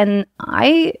guy. And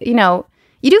you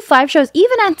do 5 shows,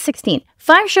 even at 16,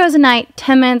 5 shows a night,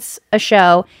 10 minutes a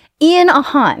show in a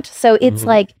haunt. So it's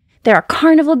like there are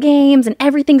carnival games and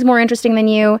everything's more interesting than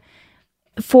you.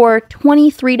 For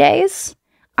 23 days,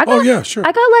 I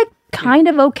got kind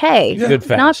of okay. Yeah. Good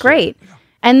fast. Not great.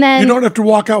 And then you don't have to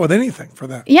walk out with anything for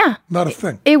that. Yeah. Not a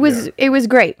thing. It was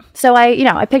great. So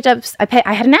I picked up,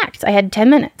 I had an act. I had 10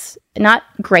 minutes. Not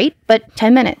great, but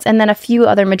 10 minutes. And then a few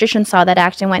other magicians saw that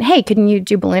act and went, hey, couldn't you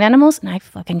do balloon animals? And I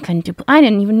fucking couldn't do, I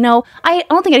didn't even know. I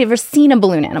don't think I'd ever seen a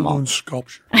balloon animal. Balloon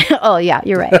sculpture. Oh yeah,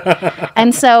 you're right.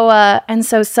 and so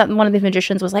one of the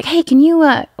magicians was like, hey, can you,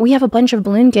 we have a bunch of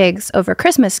balloon gigs over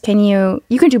Christmas. You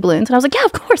can do balloons? And I was like, yeah,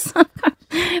 of course.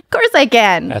 Of course I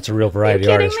can. That's a real variety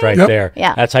artist me? right Yep. there.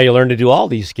 Yeah. That's how you learn to do all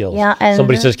these skills. Yeah, and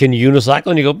somebody says, can you unicycle?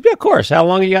 And you go, yeah, of course. How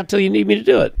long you got till you need me to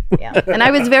do it? Yeah. And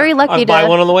I was very lucky I'll to buy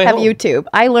one on the way have home. YouTube.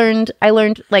 I learned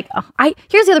like,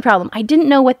 here's the other problem. I didn't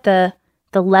know what the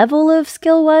level of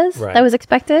skill was that was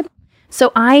expected.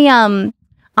 So I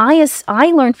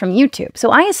learned from YouTube.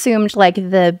 So I assumed like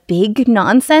the big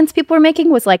nonsense people were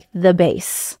making was like the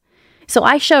base. So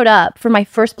I showed up for my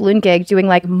first balloon gig doing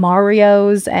like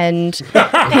Marios and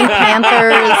Pink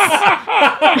Panthers,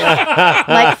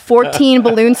 like 14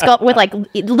 balloon sculpt with like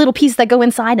little pieces that go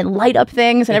inside and light up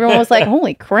things. And everyone was like,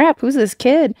 holy crap, who's this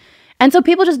kid? And so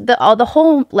people just, the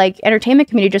whole like entertainment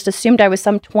community just assumed I was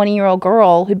some 20-year-old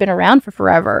girl who'd been around for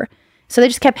forever. So they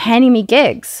just kept handing me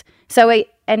gigs. So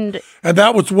and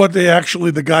that was what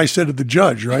the guy said to the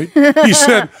judge, right? He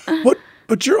said, "What?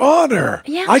 But Your Honor,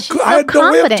 Yeah, I she's so had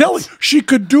no way of confident. telling. She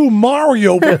could do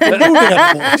Mario with balloon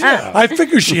animals. Yeah. I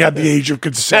figured she had the age of That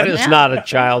consent." is not a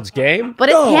child's game. But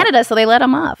it's Canada, so they let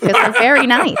them off because they're very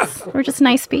nice. We're just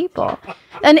nice people.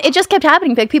 And it just kept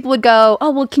happening. Like people would go,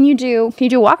 "Oh, well, can you do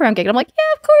a walk around gig?" And I'm like,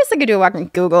 "Yeah, of course I could do a walk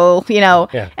around." Google,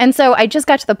 Yeah. And so I just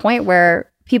got to the point where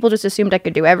people just assumed I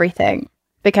could do everything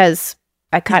because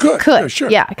I kind of could. Yeah, sure.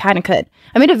 Yeah, I kind of could.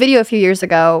 I made a video a few years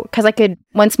ago because I could.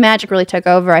 Once magic really took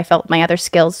over, I felt my other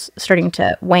skills starting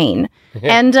to wane,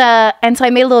 and so I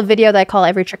made a little video that I call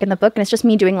 "Every Trick in the Book," and it's just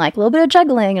me doing like a little bit of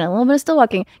juggling and a little bit of still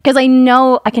walking because I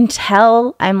can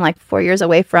tell I'm like 4 years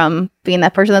away from being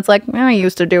that person that's like, I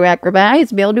used to do acrobat, I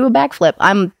used to be able to do a backflip.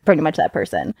 I'm pretty much that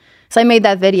person. So I made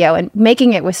that video, and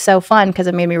making it was so fun because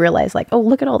it made me realize like, oh,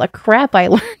 look at all the crap I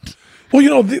learned.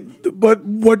 Well, but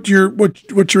what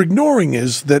you're ignoring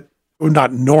is that, well,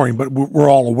 not ignoring, but we're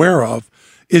all aware of,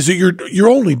 is that you're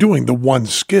only doing the one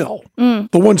skill. The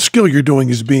one skill you're doing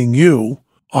is being you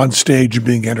on stage and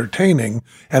being entertaining,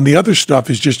 and the other stuff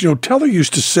is just, Teller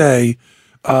used to say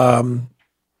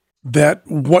that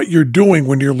what you're doing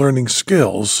when you're learning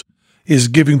skills is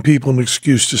giving people an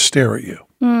excuse to stare at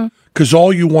you, because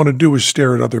all you want to do is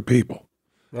stare at other people.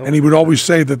 And he would always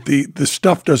say that the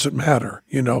stuff doesn't matter,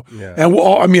 Yeah. And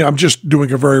I'm just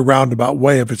doing a very roundabout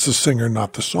way of it's the singer,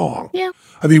 not the song. Yeah.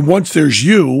 Once there's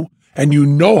you and you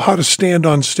know how to stand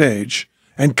on stage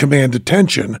and command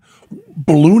attention,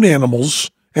 balloon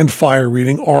animals and fire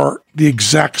reading are the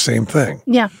exact same thing.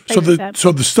 Yeah. So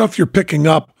the stuff you're picking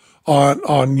up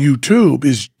on YouTube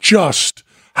is just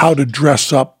how to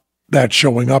dress up that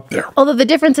showing up there. Although the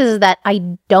difference is that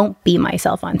I don't be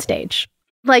myself on stage.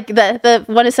 Like the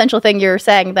one essential thing you're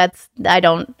saying, I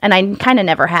don't, and I kind of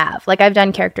never have. Like I've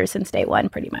done characters since day one,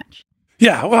 pretty much.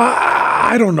 Yeah, well,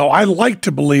 I don't know. I like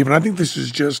to believe, and I think this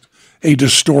is just a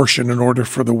distortion in order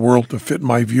for the world to fit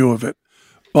my view of it.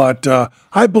 But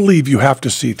I believe you have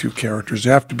to see through characters.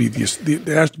 There has to be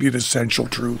there has to be an essential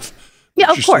truth.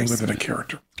 Yeah, of you're course. seeing within a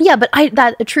character. Yeah, but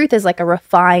the truth is like a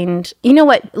refined. You know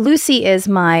what? Lucy is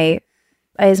my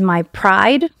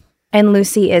pride, and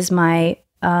Lucy is my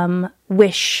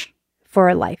wish for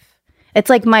a life. It's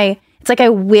like I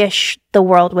wish the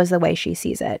world was the way she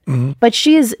sees it. Mm-hmm. But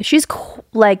she's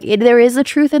like, there is a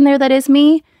truth in there that is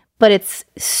me, but it's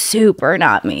super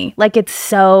not me. Like it's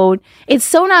so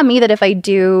not me that if I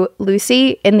do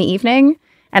Lucy in the evening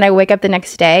and I wake up the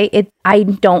next day, I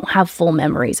don't have full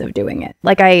memories of doing it.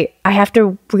 Like I have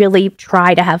to really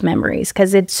try to have memories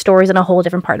because it stores in a whole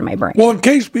different part of my brain. Well, in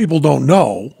case people don't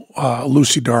know,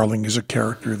 Lucy Darling is a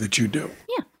character that you do.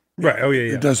 Yeah. Right. Oh,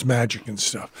 yeah. It does magic and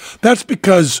stuff. That's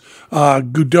because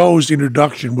Godot's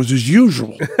introduction was as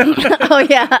usual. Oh,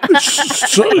 yeah.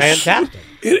 Fantastic.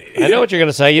 I know what you're going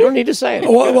to say. You don't need to say it.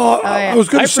 Well, I was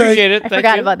going to say, appreciate it. I Thank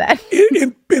forgot you. about that.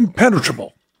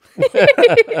 impenetrable. That's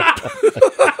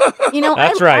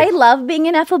right. I love being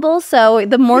ineffable, so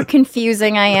the more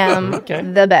confusing I am,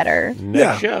 the better.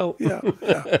 Next show. Yeah.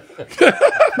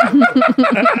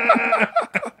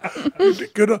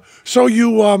 Good. So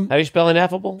you How do you spell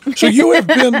ineffable? So you have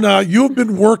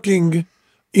been working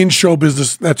in show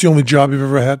business. That's the only job you've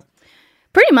ever had?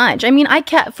 Pretty much. I mean,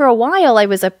 for a while, I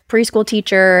was a preschool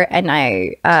teacher and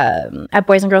I, at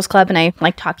Boys and Girls Club, and I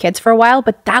taught kids for a while,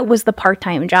 but that was the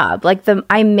part-time job.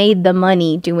 I made the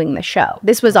money doing the show.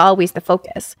 This was always the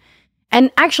focus. And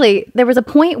actually, there was a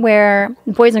point where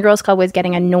the Boys and Girls Club was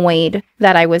getting annoyed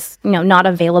that I was, not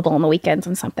available on the weekends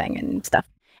and something and stuff.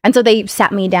 And so they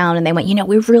sat me down and they went,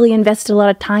 we've really invested a lot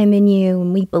of time in you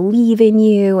and we believe in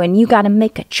you and you got to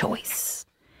make a choice.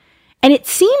 And it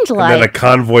seemed like... And then a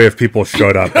convoy of people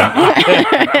showed up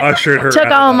and ushered her took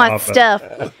out all of the my office.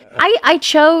 stuff. I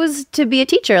chose to be a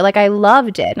teacher. Like, I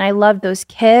loved it. And I loved those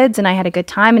kids and I had a good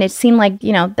time. And it seemed like,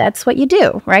 that's what you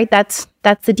do, right? That's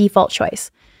the default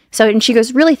choice. So, and she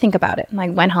goes, really think about it. And I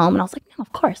went home and I was like, no,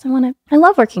 of course. I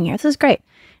love working here. This is great.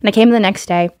 And I came the next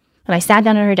day and I sat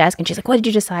down at her desk and she's like, what did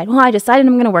you decide? Well, I decided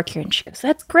I'm going to work here. And she goes,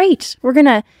 that's great. We're going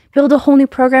to build a whole new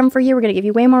program for you. We're going to give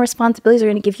you way more responsibilities.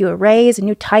 We're going to give you a raise, a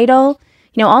new title.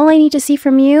 All I need to see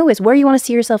from you is where you want to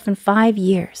see yourself in 5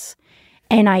 years.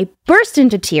 And I burst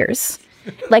into tears.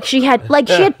 She had,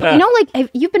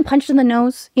 you've been punched in the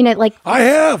nose, I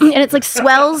have. and it's like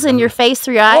swells in your face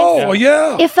through your eyes. Oh,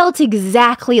 yeah. It felt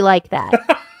exactly like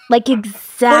that.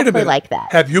 Exactly like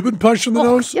that. Have you been punched in the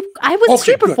nose? I was a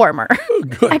street performer.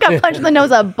 I got punched in the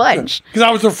nose a bunch. Because I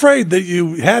was afraid that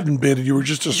you hadn't been and you were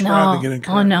just describing it.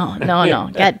 Oh, no.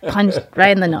 Got punched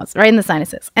right in the nose, right in the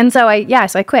sinuses. And so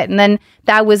I quit. And then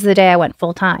that was the day I went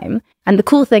full time. And the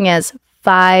cool thing is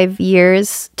 5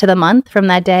 years to the month from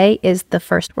that day is the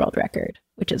first world record,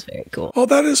 which is very cool. Oh,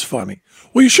 that is funny.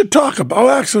 Well, you should talk about. Oh,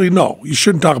 actually, no, you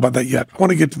shouldn't talk about that yet. I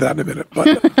want to get to that in a minute. But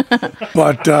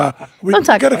we Don't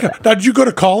talk about that. Now, did you go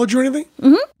to college or anything?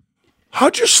 Mm-hmm.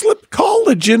 How'd you slip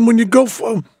college in when you go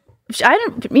from? I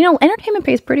don't. Entertainment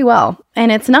pays pretty well,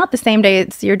 and it's not the same day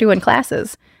as you're doing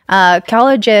classes.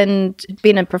 College and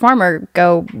being a performer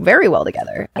go very well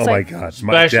together. Oh my God.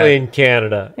 Especially in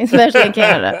Canada. Especially in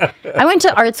Canada. I went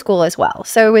to art school as well.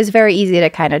 So it was very easy to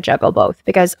kind of juggle both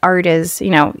because art is,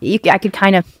 I could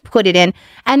kind of put it in.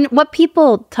 And what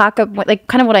people talk about,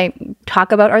 what I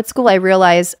talk about art school, I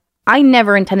realize I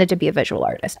never intended to be a visual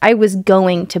artist. I was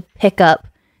going to pick up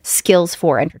skills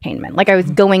for entertainment. I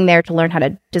was going there to learn how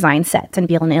to design sets and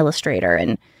be an illustrator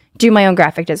and do my own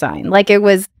graphic design.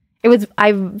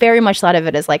 I very much thought of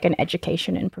it as an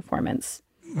education in performance.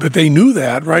 But they knew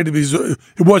that, right? It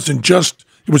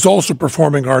was also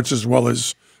performing arts as well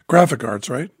as graphic arts,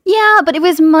 right? Yeah, but it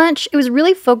was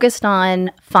really focused on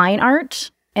fine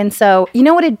art. And so,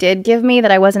 what it did give me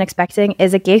that I wasn't expecting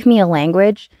is it gave me a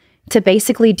language to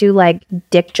basically do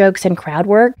dick jokes and crowd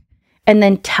work and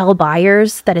then tell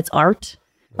buyers that it's art.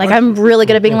 I'm really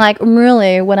good at being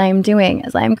really what I'm doing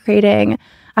is I'm creating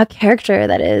a character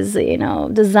that is,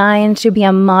 designed to be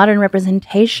a modern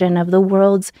representation of the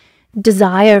world's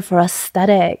desire for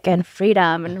aesthetic and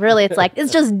freedom. And really,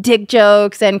 it's just dick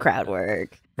jokes and crowd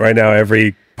work. Right now,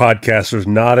 every podcaster's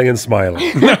nodding and smiling.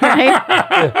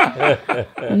 Right?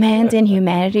 Man's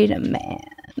inhumanity to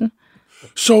man.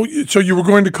 So you were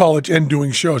going to college and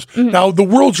doing shows. Mm-hmm. Now, the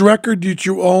world's record that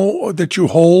you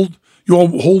hold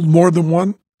more than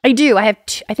one? I do. I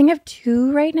think I have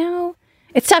 2 right now.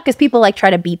 It's tough because people try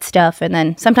to beat stuff, and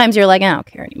then sometimes you're like, I don't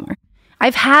care anymore.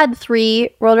 I've had 3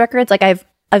 world records.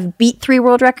 I've beat 3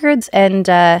 world records, and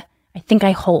I think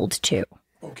I hold 2.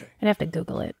 Okay, I'd have to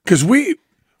Google it because we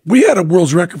had a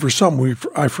world's record for something.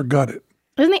 I forgot it.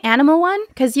 Wasn't the animal one?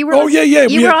 Because you were. Oh yeah.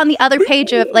 You were on the other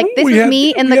page of this was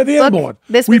me in the book. Animal one.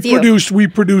 This was you. We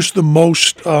produced the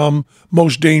most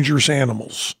dangerous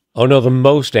animals. Oh no, the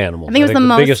most animals. I think it was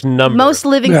the biggest number. Most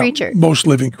living creatures. Most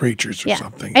living creatures or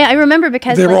something. I remember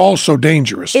because they were also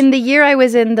dangerous. In the year I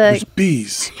was in the it was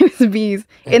bees. It was bees.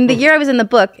 In the year I was in the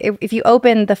book, if you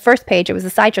open the first page, it was the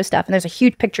sideshow stuff, and there's a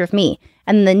huge picture of me.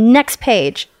 And the next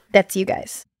page, that's you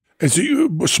guys. It's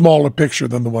a smaller picture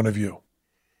than the one of you.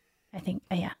 I think,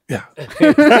 yeah. Yeah.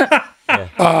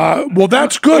 Well,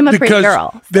 that's good because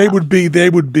girl, so. they would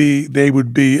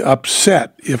be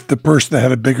upset if the person that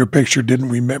had a bigger picture didn't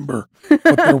remember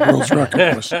what their world's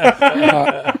record was.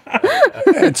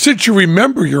 And since you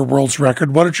remember your world's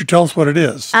record, why don't you tell us what it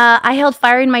is? I held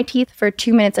fire in my teeth for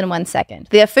 2 minutes and 1 second.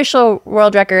 The official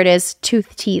world record is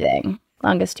tooth teething,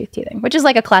 longest tooth teething, which is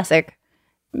a classic.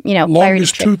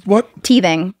 Longest tooth, what?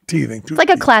 Teething. Teething.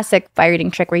 It's a classic fire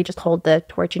eating trick where you just hold the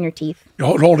torch in your teeth.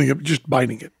 Holding it, just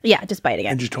biting it. Yeah, just biting it.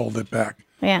 And just hold it back.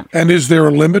 Yeah. And is there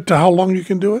a limit to how long you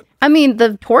can do it? I mean,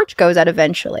 the torch goes out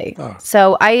eventually. Oh.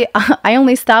 So I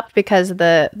only stopped because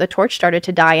the torch started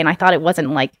to die and I thought it wasn't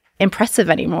impressive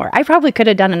anymore. I probably could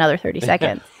have done another 30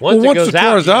 seconds. Once the torch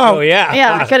out.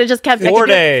 Yeah, I could have just kept 4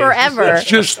 days forever. It's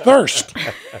just thirst.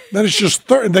 Then it's just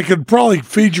thirst. They could probably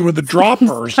feed you with a dropper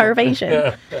or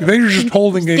starvation. Then you're just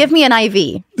holding it. Give me an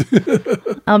IV.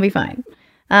 I'll be fine.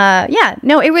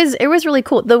 It was really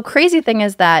cool. The crazy thing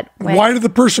is that Why did the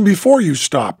person before you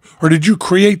stop? Or did you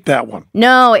create that one?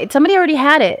 No, somebody already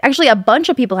had it. Actually, a bunch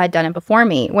of people had done it before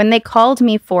me. When they called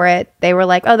me for it, they were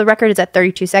like, oh, the record is at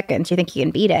 32 seconds. You think you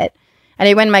can beat it? And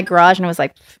I went in my garage and I was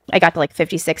like, I got to like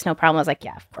 56, no problem. I was like,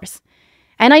 yeah, of course.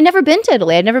 And I'd never been to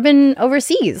Italy. I'd never been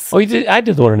overseas. Oh, you did? I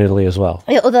did the one in Italy as well.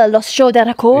 The show del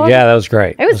record. Yeah, that was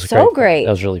great. It was so great.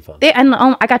 That was really fun.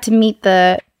 I got to meet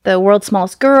the world's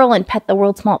smallest girl and pet the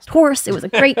world's smallest horse. It was a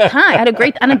great time. I had a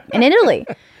great time in Italy.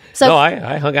 So no,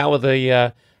 I hung out with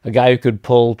a guy who could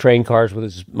pull train cars with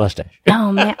his mustache.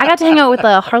 Oh man, I got to hang out with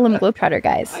the Harlem Globetrotter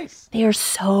guys. Nice. They are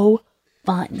so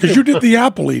fun. Because you did the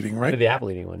apple eating, right? I did the apple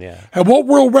eating one, yeah. And what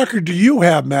world record do you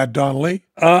have, Matt Donnelly?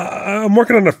 I'm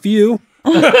working on a few.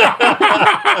 I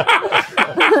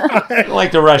don't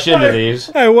like to rush into these.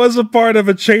 I was a part of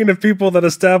a chain of people that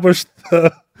established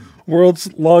the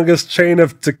world's longest chain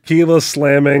of tequila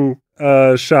slamming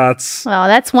shots. Well,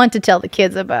 that's one to tell the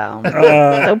kids about.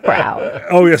 So proud.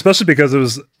 Oh, yeah, especially because it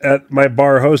was at my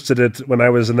bar hosted it when I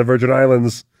was in the Virgin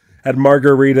Islands at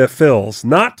Margarita Phil's.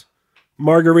 Not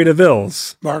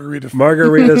Margaritaville's. Margarita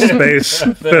Space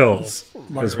Phil's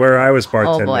is where I was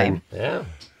bartending. Oh, boy. Yeah.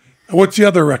 What's the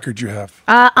other record you have?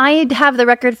 I have the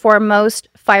record for most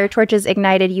fire torches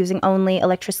ignited using only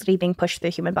electricity being pushed through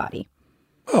the human body.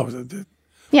 Oh,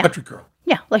 Yeah. Electric Girl.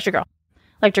 Yeah, Electric Girl.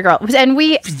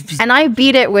 And I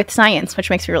beat it with science, which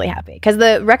makes me really happy because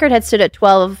the record had stood at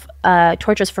 12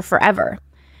 torches for forever.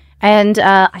 And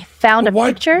I found a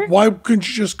picture. Why couldn't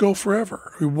you just go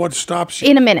forever? I mean, what stops you?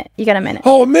 In a minute. You got a minute.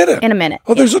 Oh, a minute. In a minute.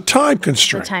 Oh, there's a time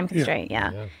constraint. A time constraint,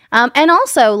 yeah. And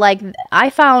also, like, I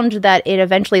found that it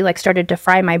eventually, like, started to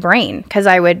fry my brain because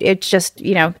it just,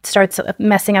 starts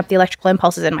messing up the electrical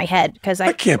impulses in my head.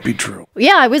 That can't be true.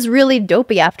 Yeah, I was really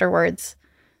dopey afterwards.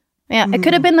 Yeah, it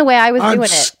could have been the way I was doing it. I'm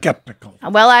skeptical.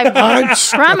 Well, I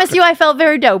promise you I felt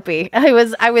very dopey. I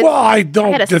was. Well, I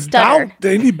don't doubt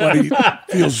anybody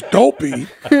feels dopey.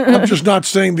 I'm just not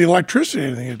saying the electricity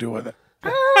had anything to do with it.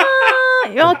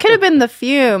 It could have been the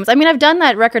fumes. I mean, I've done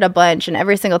that record a bunch, and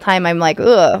every single time I'm like,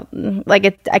 ugh,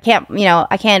 like I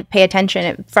can't pay attention.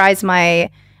 It fries my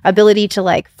ability to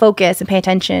like focus and pay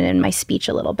attention in my speech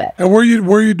a little bit. And where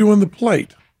are you doing the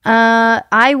plate?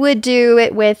 I would do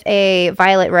it with a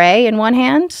violet ray in one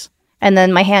hand and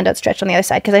then my hand outstretched on the other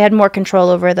side because I had more control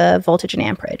over the voltage and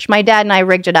amperage. My dad and I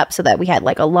rigged it up so that we had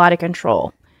like a lot of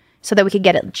control so that we could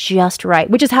get it just right,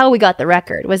 which is how we got the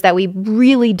record, was that we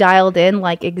really dialed in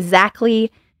like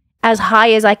exactly as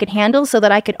high as I could handle so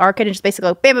that I could arc it and just basically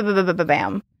go bam, bam, bam, bam, bam,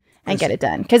 bam, and get it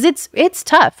done. Because it's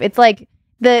tough. It's like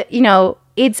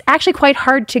it's actually quite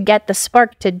hard to get the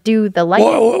spark to do the light.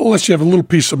 Well, unless you have a little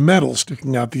piece of metal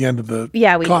sticking out the end of the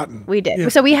cotton. We did. Yeah.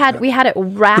 So we had it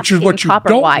wrapped in copper wire. Which is what you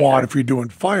don't want if you're doing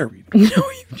fire eating. No,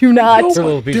 you do not. It's a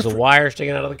little piece of wire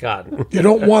sticking out of the cotton. You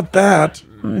don't want that.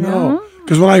 No.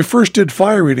 Because when I first did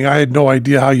fire eating, I had no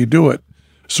idea how you do it.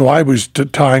 So I was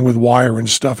tying with wire and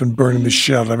stuff and burning the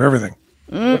shit out of everything.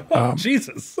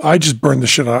 Jesus. I just burned the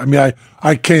shit out. I mean,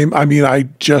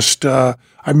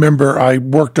 I remember I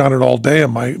worked on it all day,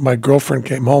 and my girlfriend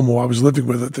came home, who I was living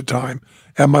with at the time,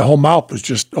 and my whole mouth was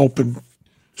just open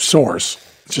sores,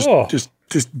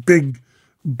 just big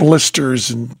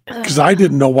blisters, and because I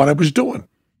didn't know what I was doing,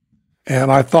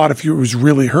 and I thought if you was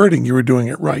really hurting, you were doing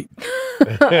it right.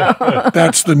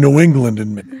 That's the New England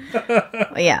in me.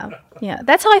 Yeah,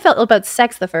 that's how I felt about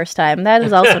sex the first time. That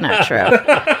is also not true.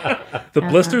 The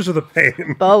blisters or the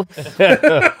pain? Both.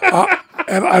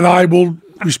 And I will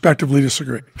respectively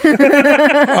disagree.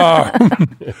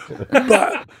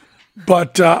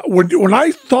 But when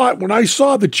I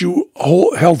saw that you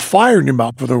held fire in your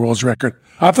mouth for the world's record,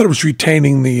 I thought it was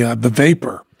retaining the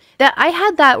vapor. That I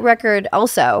had that record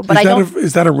also, but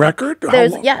is that a record?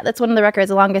 That's one of the records,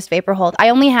 the longest vapor hold. I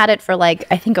only had it for I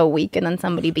think a week, and then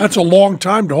somebody beat me. That's a long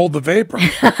time to hold the vapor.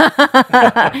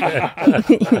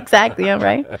 Exactly, yeah,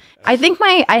 right. I think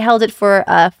I held it for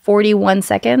 41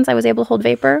 seconds. I was able to hold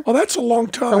vapor. Oh, that's a long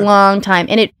time. It's a long time,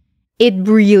 and it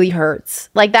really hurts.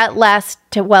 Like that last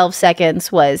 12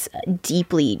 seconds was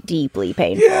deeply, deeply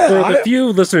painful. Yeah, for the few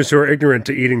listeners who are ignorant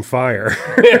to eating fire.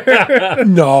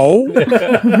 No.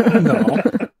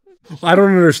 I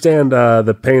don't understand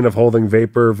the pain of holding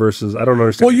vapor versus. I don't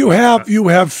understand. Well, you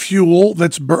have fuel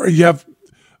you have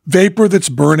vapor that's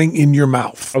burning in your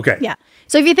mouth. Okay. Yeah.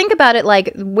 So if you think about it,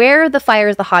 like where the fire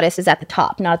is the hottest is at the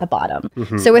top, not at the bottom.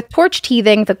 Mm-hmm. So with torch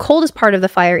teething, the coldest part of the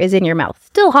fire is in your mouth.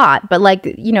 Still hot, but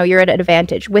you're at an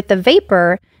advantage. With the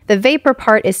vapor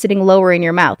part is sitting lower in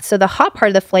your mouth. So the hot part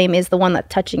of the flame is the one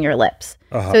that's touching your lips.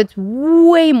 Uh-huh. So it's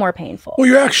way more painful.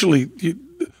 Well,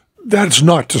 that's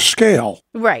not to scale.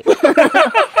 Right.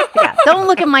 Yeah. Don't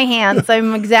look at my hands.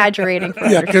 I'm exaggerating.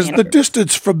 Yeah, because the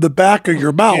distance from the back of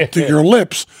your mouth to your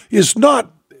lips is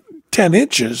not 10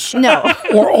 inches. No.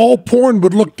 Or all porn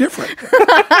would look different.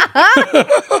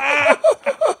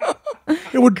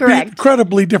 It would be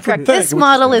incredibly different thing. This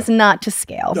model is not to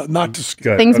scale. No, not to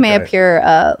scale. Things may appear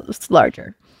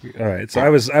larger. All right. So I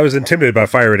was intimidated by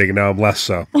fire eating, and now I'm less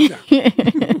so.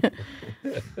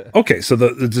 Okay, so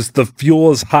the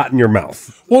fuel is hot in your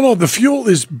mouth. Well, no, the fuel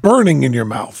is burning in your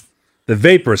mouth. The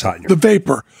vapor is hot in your mouth. The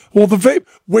vapor. Well, the vapor,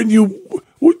 when you...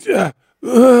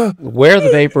 where the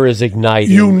vapor is igniting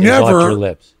you is never, on your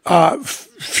lips.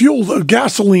 Fuel,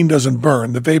 gasoline doesn't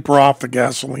burn. The vapor off the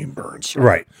gasoline burns.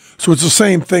 Right. So it's the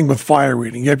same thing with fire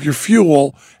eating. You have your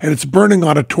fuel, and it's burning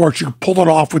on a torch. You pull it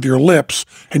off with your lips,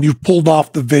 and you've pulled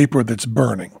off the vapor that's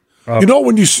burning. You know,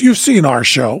 when you've seen our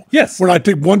show. Yes. When I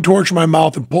take one torch in my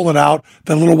mouth and pull it out,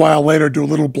 then a little while later do a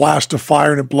little blast of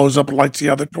fire and it blows up and lights the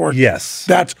other torch. Yes.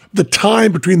 That's the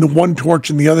time between the one torch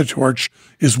and the other torch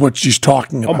is what she's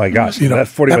talking about. Oh my gosh. That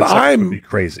 41 seconds would be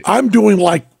crazy. I'm doing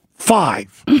like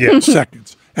 5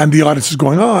 seconds. And the audience is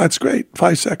going, oh, that's great,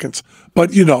 5 seconds.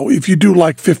 But, you know, if you do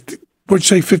like 50, what'd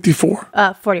you say, 54?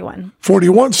 41.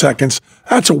 41 seconds,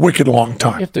 that's a wicked long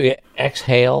time. You have to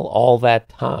exhale all that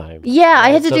time. Yeah, I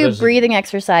had to do breathing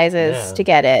exercises to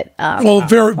get it.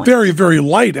 Very, very, very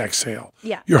light exhale.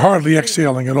 Yeah. You're hardly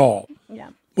exhaling at all. Yeah.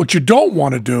 What you don't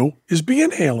want to do is be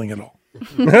inhaling at all.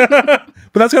 But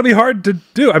that's going to be hard to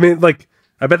do. I mean, like,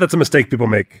 I bet that's a mistake people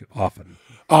make often.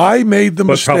 I made the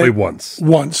mistake probably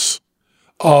once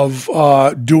of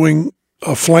doing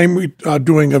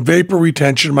a vapor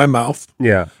retention in my mouth.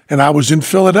 Yeah. And I was in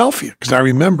Philadelphia because I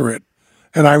remember it.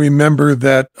 And I remember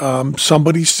that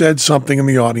somebody said something in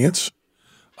the audience,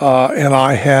 and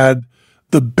I had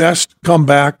the best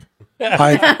comeback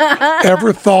I've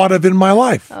ever thought of in my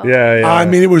life. Yeah. I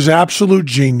mean, it was absolute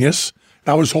genius.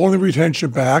 I was holding the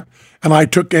retention back, and I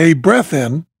took a breath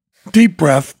in, deep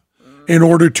breath, in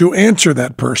order to answer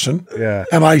that person. Yeah.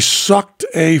 And I sucked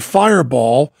a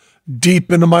fireball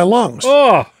deep into my lungs.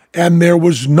 Oh. And there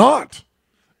was not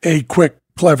a quick,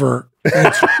 clever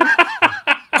answer.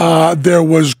 There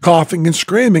was coughing and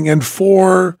screaming. And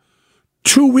for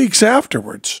 2 weeks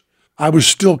afterwards, I was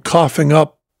still coughing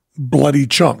up bloody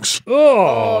chunks.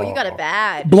 Oh, you got it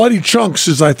bad. Bloody Chunks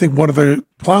is, I think, one of the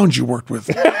clowns you worked with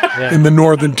in the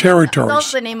Northern Territories. That's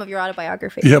also the name of your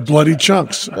autobiography. Yeah, Bloody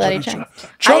Chunks. Bloody Chunks.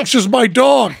 Chunks is my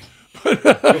dog.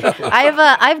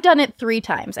 I've done it 3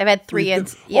 times. I've had 3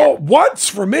 incidents. Yeah. Oh, once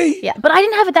for me? Yeah, but I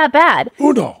didn't have it that bad.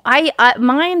 Uno.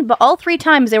 Mine, but all 3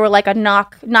 times they were like a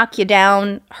knock you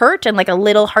down hurt and like a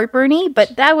little heartburny,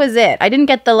 but that was it. I didn't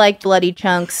get the like bloody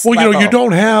chunks. Well, level. you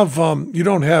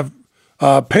don't have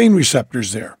pain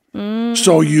receptors there.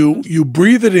 So you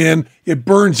breathe it in, it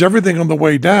burns everything on the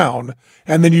way down,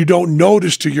 and then you don't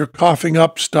notice till you're coughing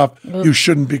up stuff you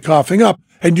shouldn't be coughing up.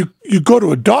 And you go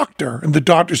to a doctor, and the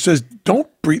doctor says, don't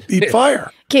eat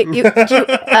fire. You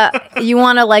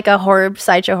want a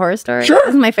sideshow horror story? Sure.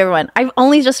 This is my favorite one. I've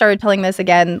only just started telling this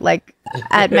again, like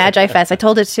at Magi Fest. I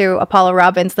told it to Apollo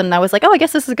Robbins, and I was like, oh, I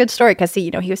guess this is a good story because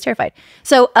he was terrified.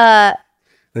 So then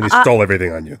he stole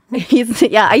everything on you.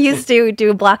 I used to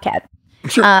do blockhead.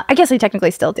 Sure. I guess I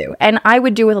technically still do. And I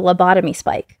would do with a lobotomy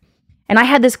spike. And I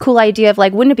had this cool idea of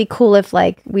like, wouldn't it be cool if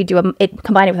like we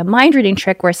combine it with a mind reading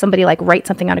trick where somebody like writes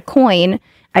something on a coin,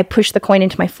 I push the coin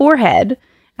into my forehead,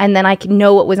 and then I can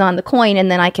know what was on the coin, and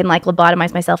then I can like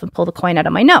lobotomize myself and pull the coin out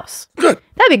of my nose. Good.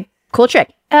 That'd be a cool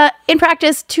trick. In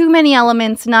practice, too many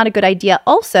elements, not a good idea.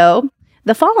 Also,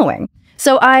 the following.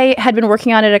 So I had been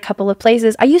working on it a couple of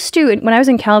places. I used to, when I was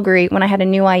in Calgary, when I had a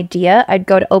new idea, I'd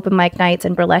go to open mic nights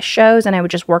and burlesque shows, and I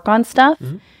would just work on stuff.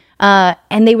 Mm-hmm.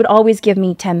 And they would always give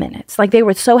me 10 minutes. Like, they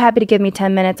were so happy to give me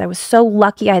 10 minutes. I was so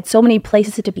lucky. I had so many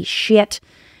places to be shit.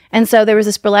 And so there was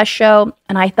this burlesque show,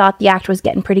 and I thought the act was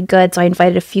getting pretty good. So I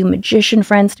invited a few magician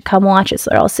friends to come watch it.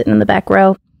 So they're all sitting in the back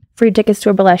row. Free tickets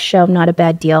to a burlesque show, not a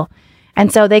bad deal.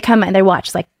 And so they come and they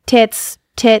watch, like, tits,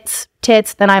 tits,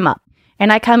 tits. Then I'm up.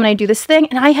 And I come and I do this thing.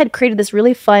 And I had created this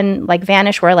really fun, like,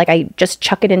 vanish where, like, I just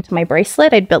chuck it into my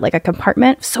bracelet. I'd built, like, a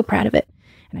compartment. So proud of it.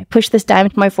 And I push this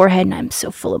diamond to my forehead, and I'm so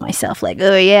full of myself. Like,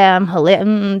 oh, yeah, I'm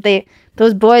hilarious.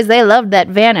 Those boys, they love that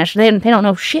vanish. They don't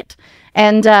know shit.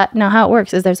 And now how it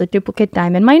works is there's a duplicate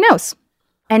diamond in my nose.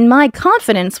 And my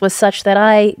confidence was such that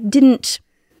I didn't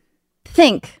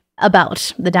think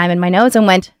about the diamond in my nose and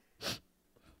went,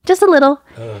 just a little.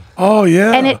 Oh,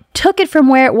 yeah. And it took it from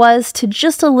where it was to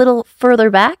just a little further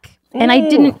back. And I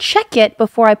didn't check it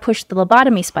before I pushed the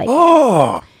lobotomy spike.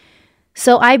 Oh.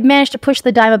 So I managed to push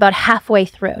the dime about halfway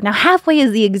through. Now, halfway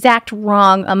is the exact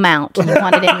wrong amount you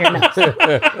want it in your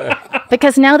nose.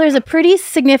 Because now there's a pretty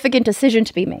significant decision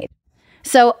to be made.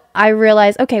 So I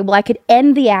realized, okay, well, I could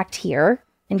end the act here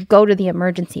and go to the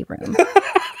emergency room.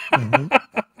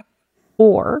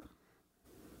 Or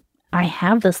I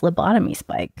have this lobotomy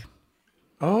spike.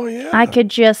 Oh, yeah. I could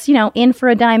just, in for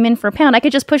a dime, in for a pound. I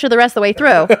could just push her the rust of the way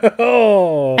through.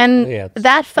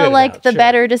 That felt like the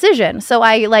better decision. So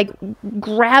I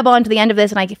grab onto the end of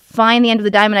this and I find the end of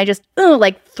the dime and I just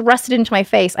thrust it into my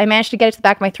face. I managed to get it to the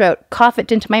back of my throat, cough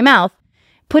it into my mouth,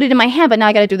 put it in my hand, but now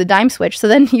I got to do the dime switch. So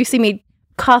then you see me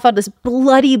cough out this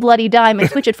bloody, bloody dime and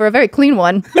switch it for a very clean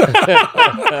one.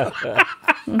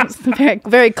 It's a very,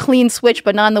 very clean switch,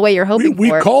 but not in the way you're hoping we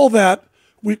for. Call that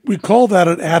we call that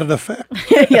an added effect.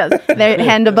 Yes,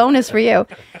 and a bonus for you.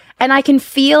 And I can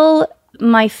feel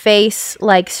my face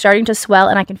starting to swell,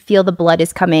 and I can feel the blood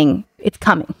is coming. It's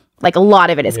coming. A lot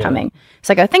of it is coming.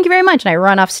 So I go, thank you very much. And I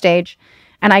run off stage.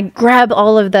 And I grab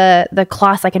all of the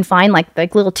cloths I can find,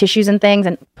 like little tissues and things,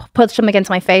 and put them against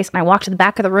my face. And I walk to the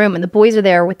back of the room, and the boys are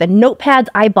there with the notepads.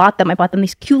 I bought them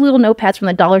these cute little notepads from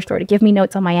the dollar store to give me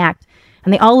notes on my act.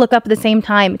 And they all look up at the same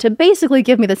time to basically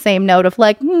give me the same note of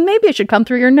maybe it should come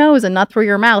through your nose and not through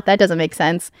your mouth. That doesn't make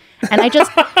sense. And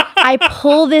I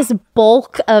pull this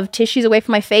bulk of tissues away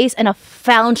from my face, and a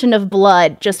fountain of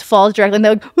blood just falls directly. And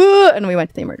they're like, and we went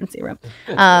to the emergency room.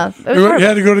 You had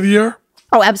to go to the ER?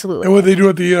 Oh, absolutely. And what did they do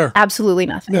at the ER? Absolutely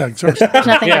nothing. Yeah, There's nothing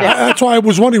to do. That's why I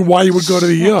was wondering why you would go to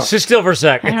the ER. Sit still for a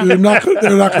second. They're not going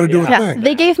to do a thing.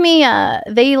 They gave me,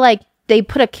 they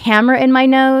put a camera in my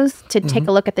nose to take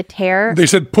a look at the tear. They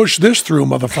said, push this through,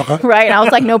 motherfucker. Right. I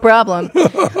was like, no problem.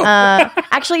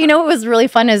 Actually, what was really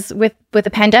fun is with the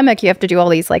pandemic, you have to do all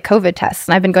these COVID tests.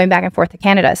 And I've been going back and forth to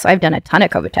Canada. So I've done a ton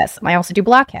of COVID tests. And I also do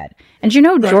blockhead. And do you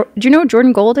know who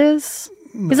Jordan Gold is?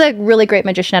 He's a really great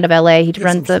magician out of LA. He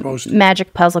runs the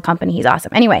magic puzzle company. He's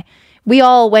awesome. Anyway, we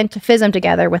all went to FISM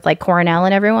together with Coronel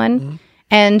and everyone.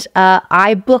 And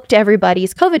I booked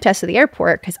everybody's COVID test at the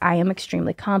airport because I am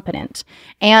extremely competent.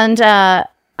 And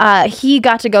he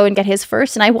got to go and get his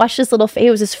first. And I watched his little face.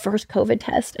 It was his first COVID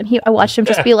test. And I watched him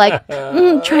just be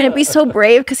trying to be so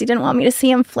brave because he didn't want me to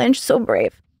see him flinch. So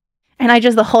brave. And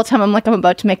the whole time I'm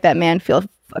about to make that man feel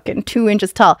fucking 2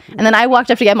 inches tall. And then I walked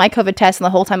up to get my COVID test, and the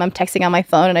whole time I'm texting on my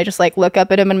phone, and I just look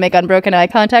up at him and make unbroken eye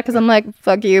contact because I'm like,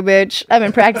 fuck you, bitch. I've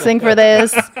been practicing for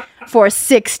this for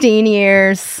 16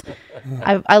 years.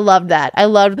 I loved that. I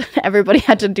loved that everybody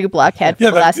had to do blockhead for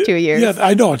the last 2 years. Yeah,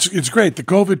 I know. It's great. The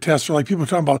COVID tests are people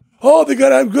talking about, oh, they got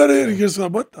to have good in. And he goes,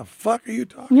 what the fuck are you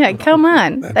talking about? Yeah, come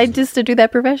on. I just to do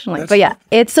that professionally. But yeah,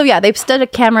 they've stood a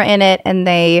camera in it, and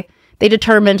they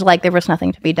determined there was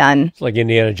nothing to be done. It's like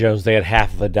Indiana Jones. They had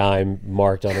half of a dime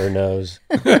marked on her nose.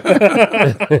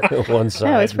 One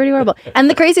side. No, it's pretty horrible. And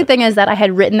the crazy thing is that I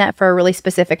had written that for a really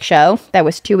specific show that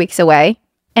was 2 weeks away,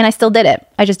 and I still did it.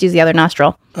 I just used the other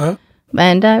nostril.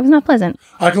 And it was not pleasant.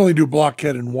 I can only do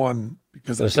blockhead in one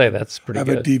because that's pretty I have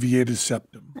good. a deviated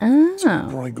septum. Oh. So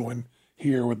I'm only going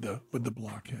here with the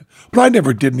blockhead. But I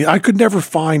never did. I could never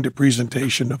find a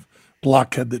presentation of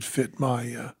blockhead that fit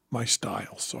my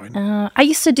style. So I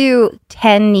used to do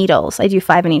 10 needles. I do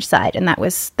 5 on each side, and that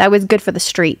was good for the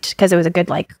street because it was a good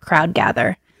crowd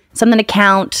gather. Something to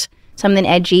count, something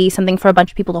edgy, something for a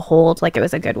bunch of people to hold. It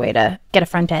was a good way to get a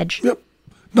front edge. Yep.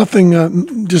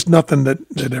 Nothing, just nothing that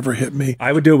ever hit me.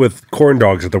 I would do it with corn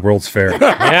dogs at the World's Fair.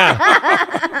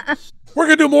 Yeah. We're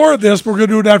going to do more of this. We're going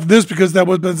to do it after this because that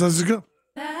was Ben Sunday School.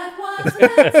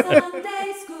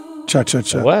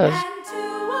 Cha-cha-cha. It was.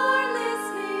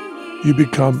 You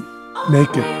become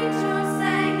naked.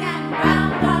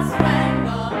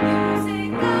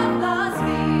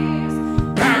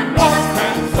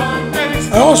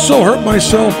 I also hurt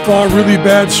myself really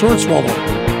bad sword swallow.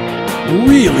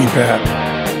 Really bad.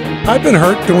 I've been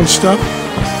hurt doing stuff.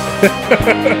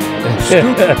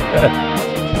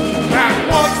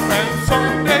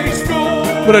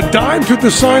 But a dime through the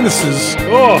sinuses,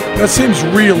 that seems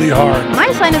really hard.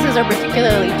 My sinuses are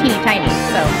particularly teeny tiny,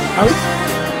 so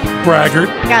Braggart.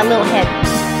 got a little head.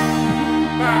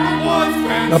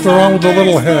 Nothing wrong with the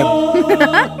little head.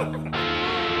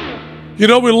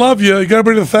 We love you. You got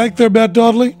anybody to thank there, Matt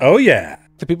Dodley? Oh, yeah.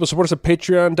 The people support us at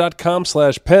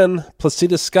patreon.com/Penn,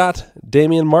 Placida Scott,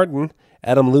 Damian Martin,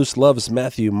 Adam Luce loves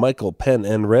Matthew, Michael, Penn,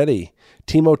 and Reddy,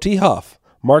 Timo Tehoff,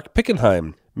 Mark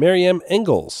Pickenheim, Mary M.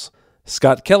 Engels,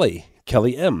 Scott Kelly,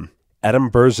 Kelly M.,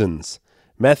 Adam Burzins,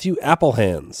 Matthew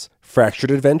Applehands,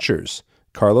 Fractured Adventures,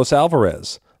 Carlos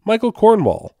Alvarez, Michael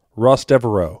Cornwall, Ross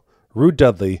Devereaux, Rue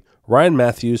Dudley, Ryan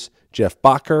Matthews, Jeff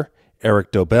Bacher,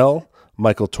 Eric Dobell,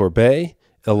 Michael Torbay,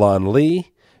 Ilan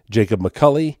Lee, Jacob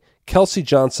McCulley, Kelsey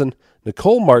Johnson,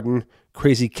 Nicole Martin,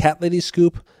 Crazy Cat Lady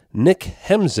Scoop, Nick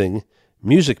Hemsing,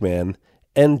 Music Man,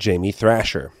 and Jamie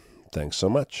Thrasher. Thanks so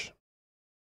much.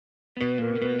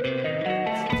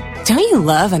 Don't you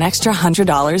love an extra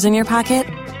 $100 in your pocket?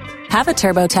 Have a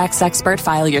TurboTax expert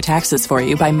file your taxes for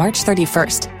you by March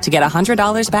 31st to get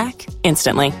 $100 back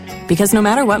instantly. Because no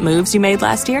matter what moves you made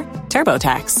last year,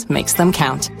 TurboTax makes them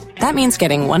count. That means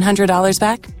getting $100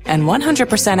 back and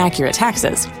 100% accurate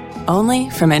taxes,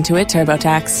 only from Intuit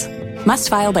TurboTax. Must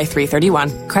file by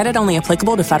 3/31. Credit only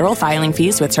applicable to federal filing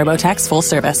fees with TurboTax full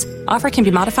service. Offer can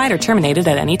be modified or terminated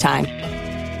at any time.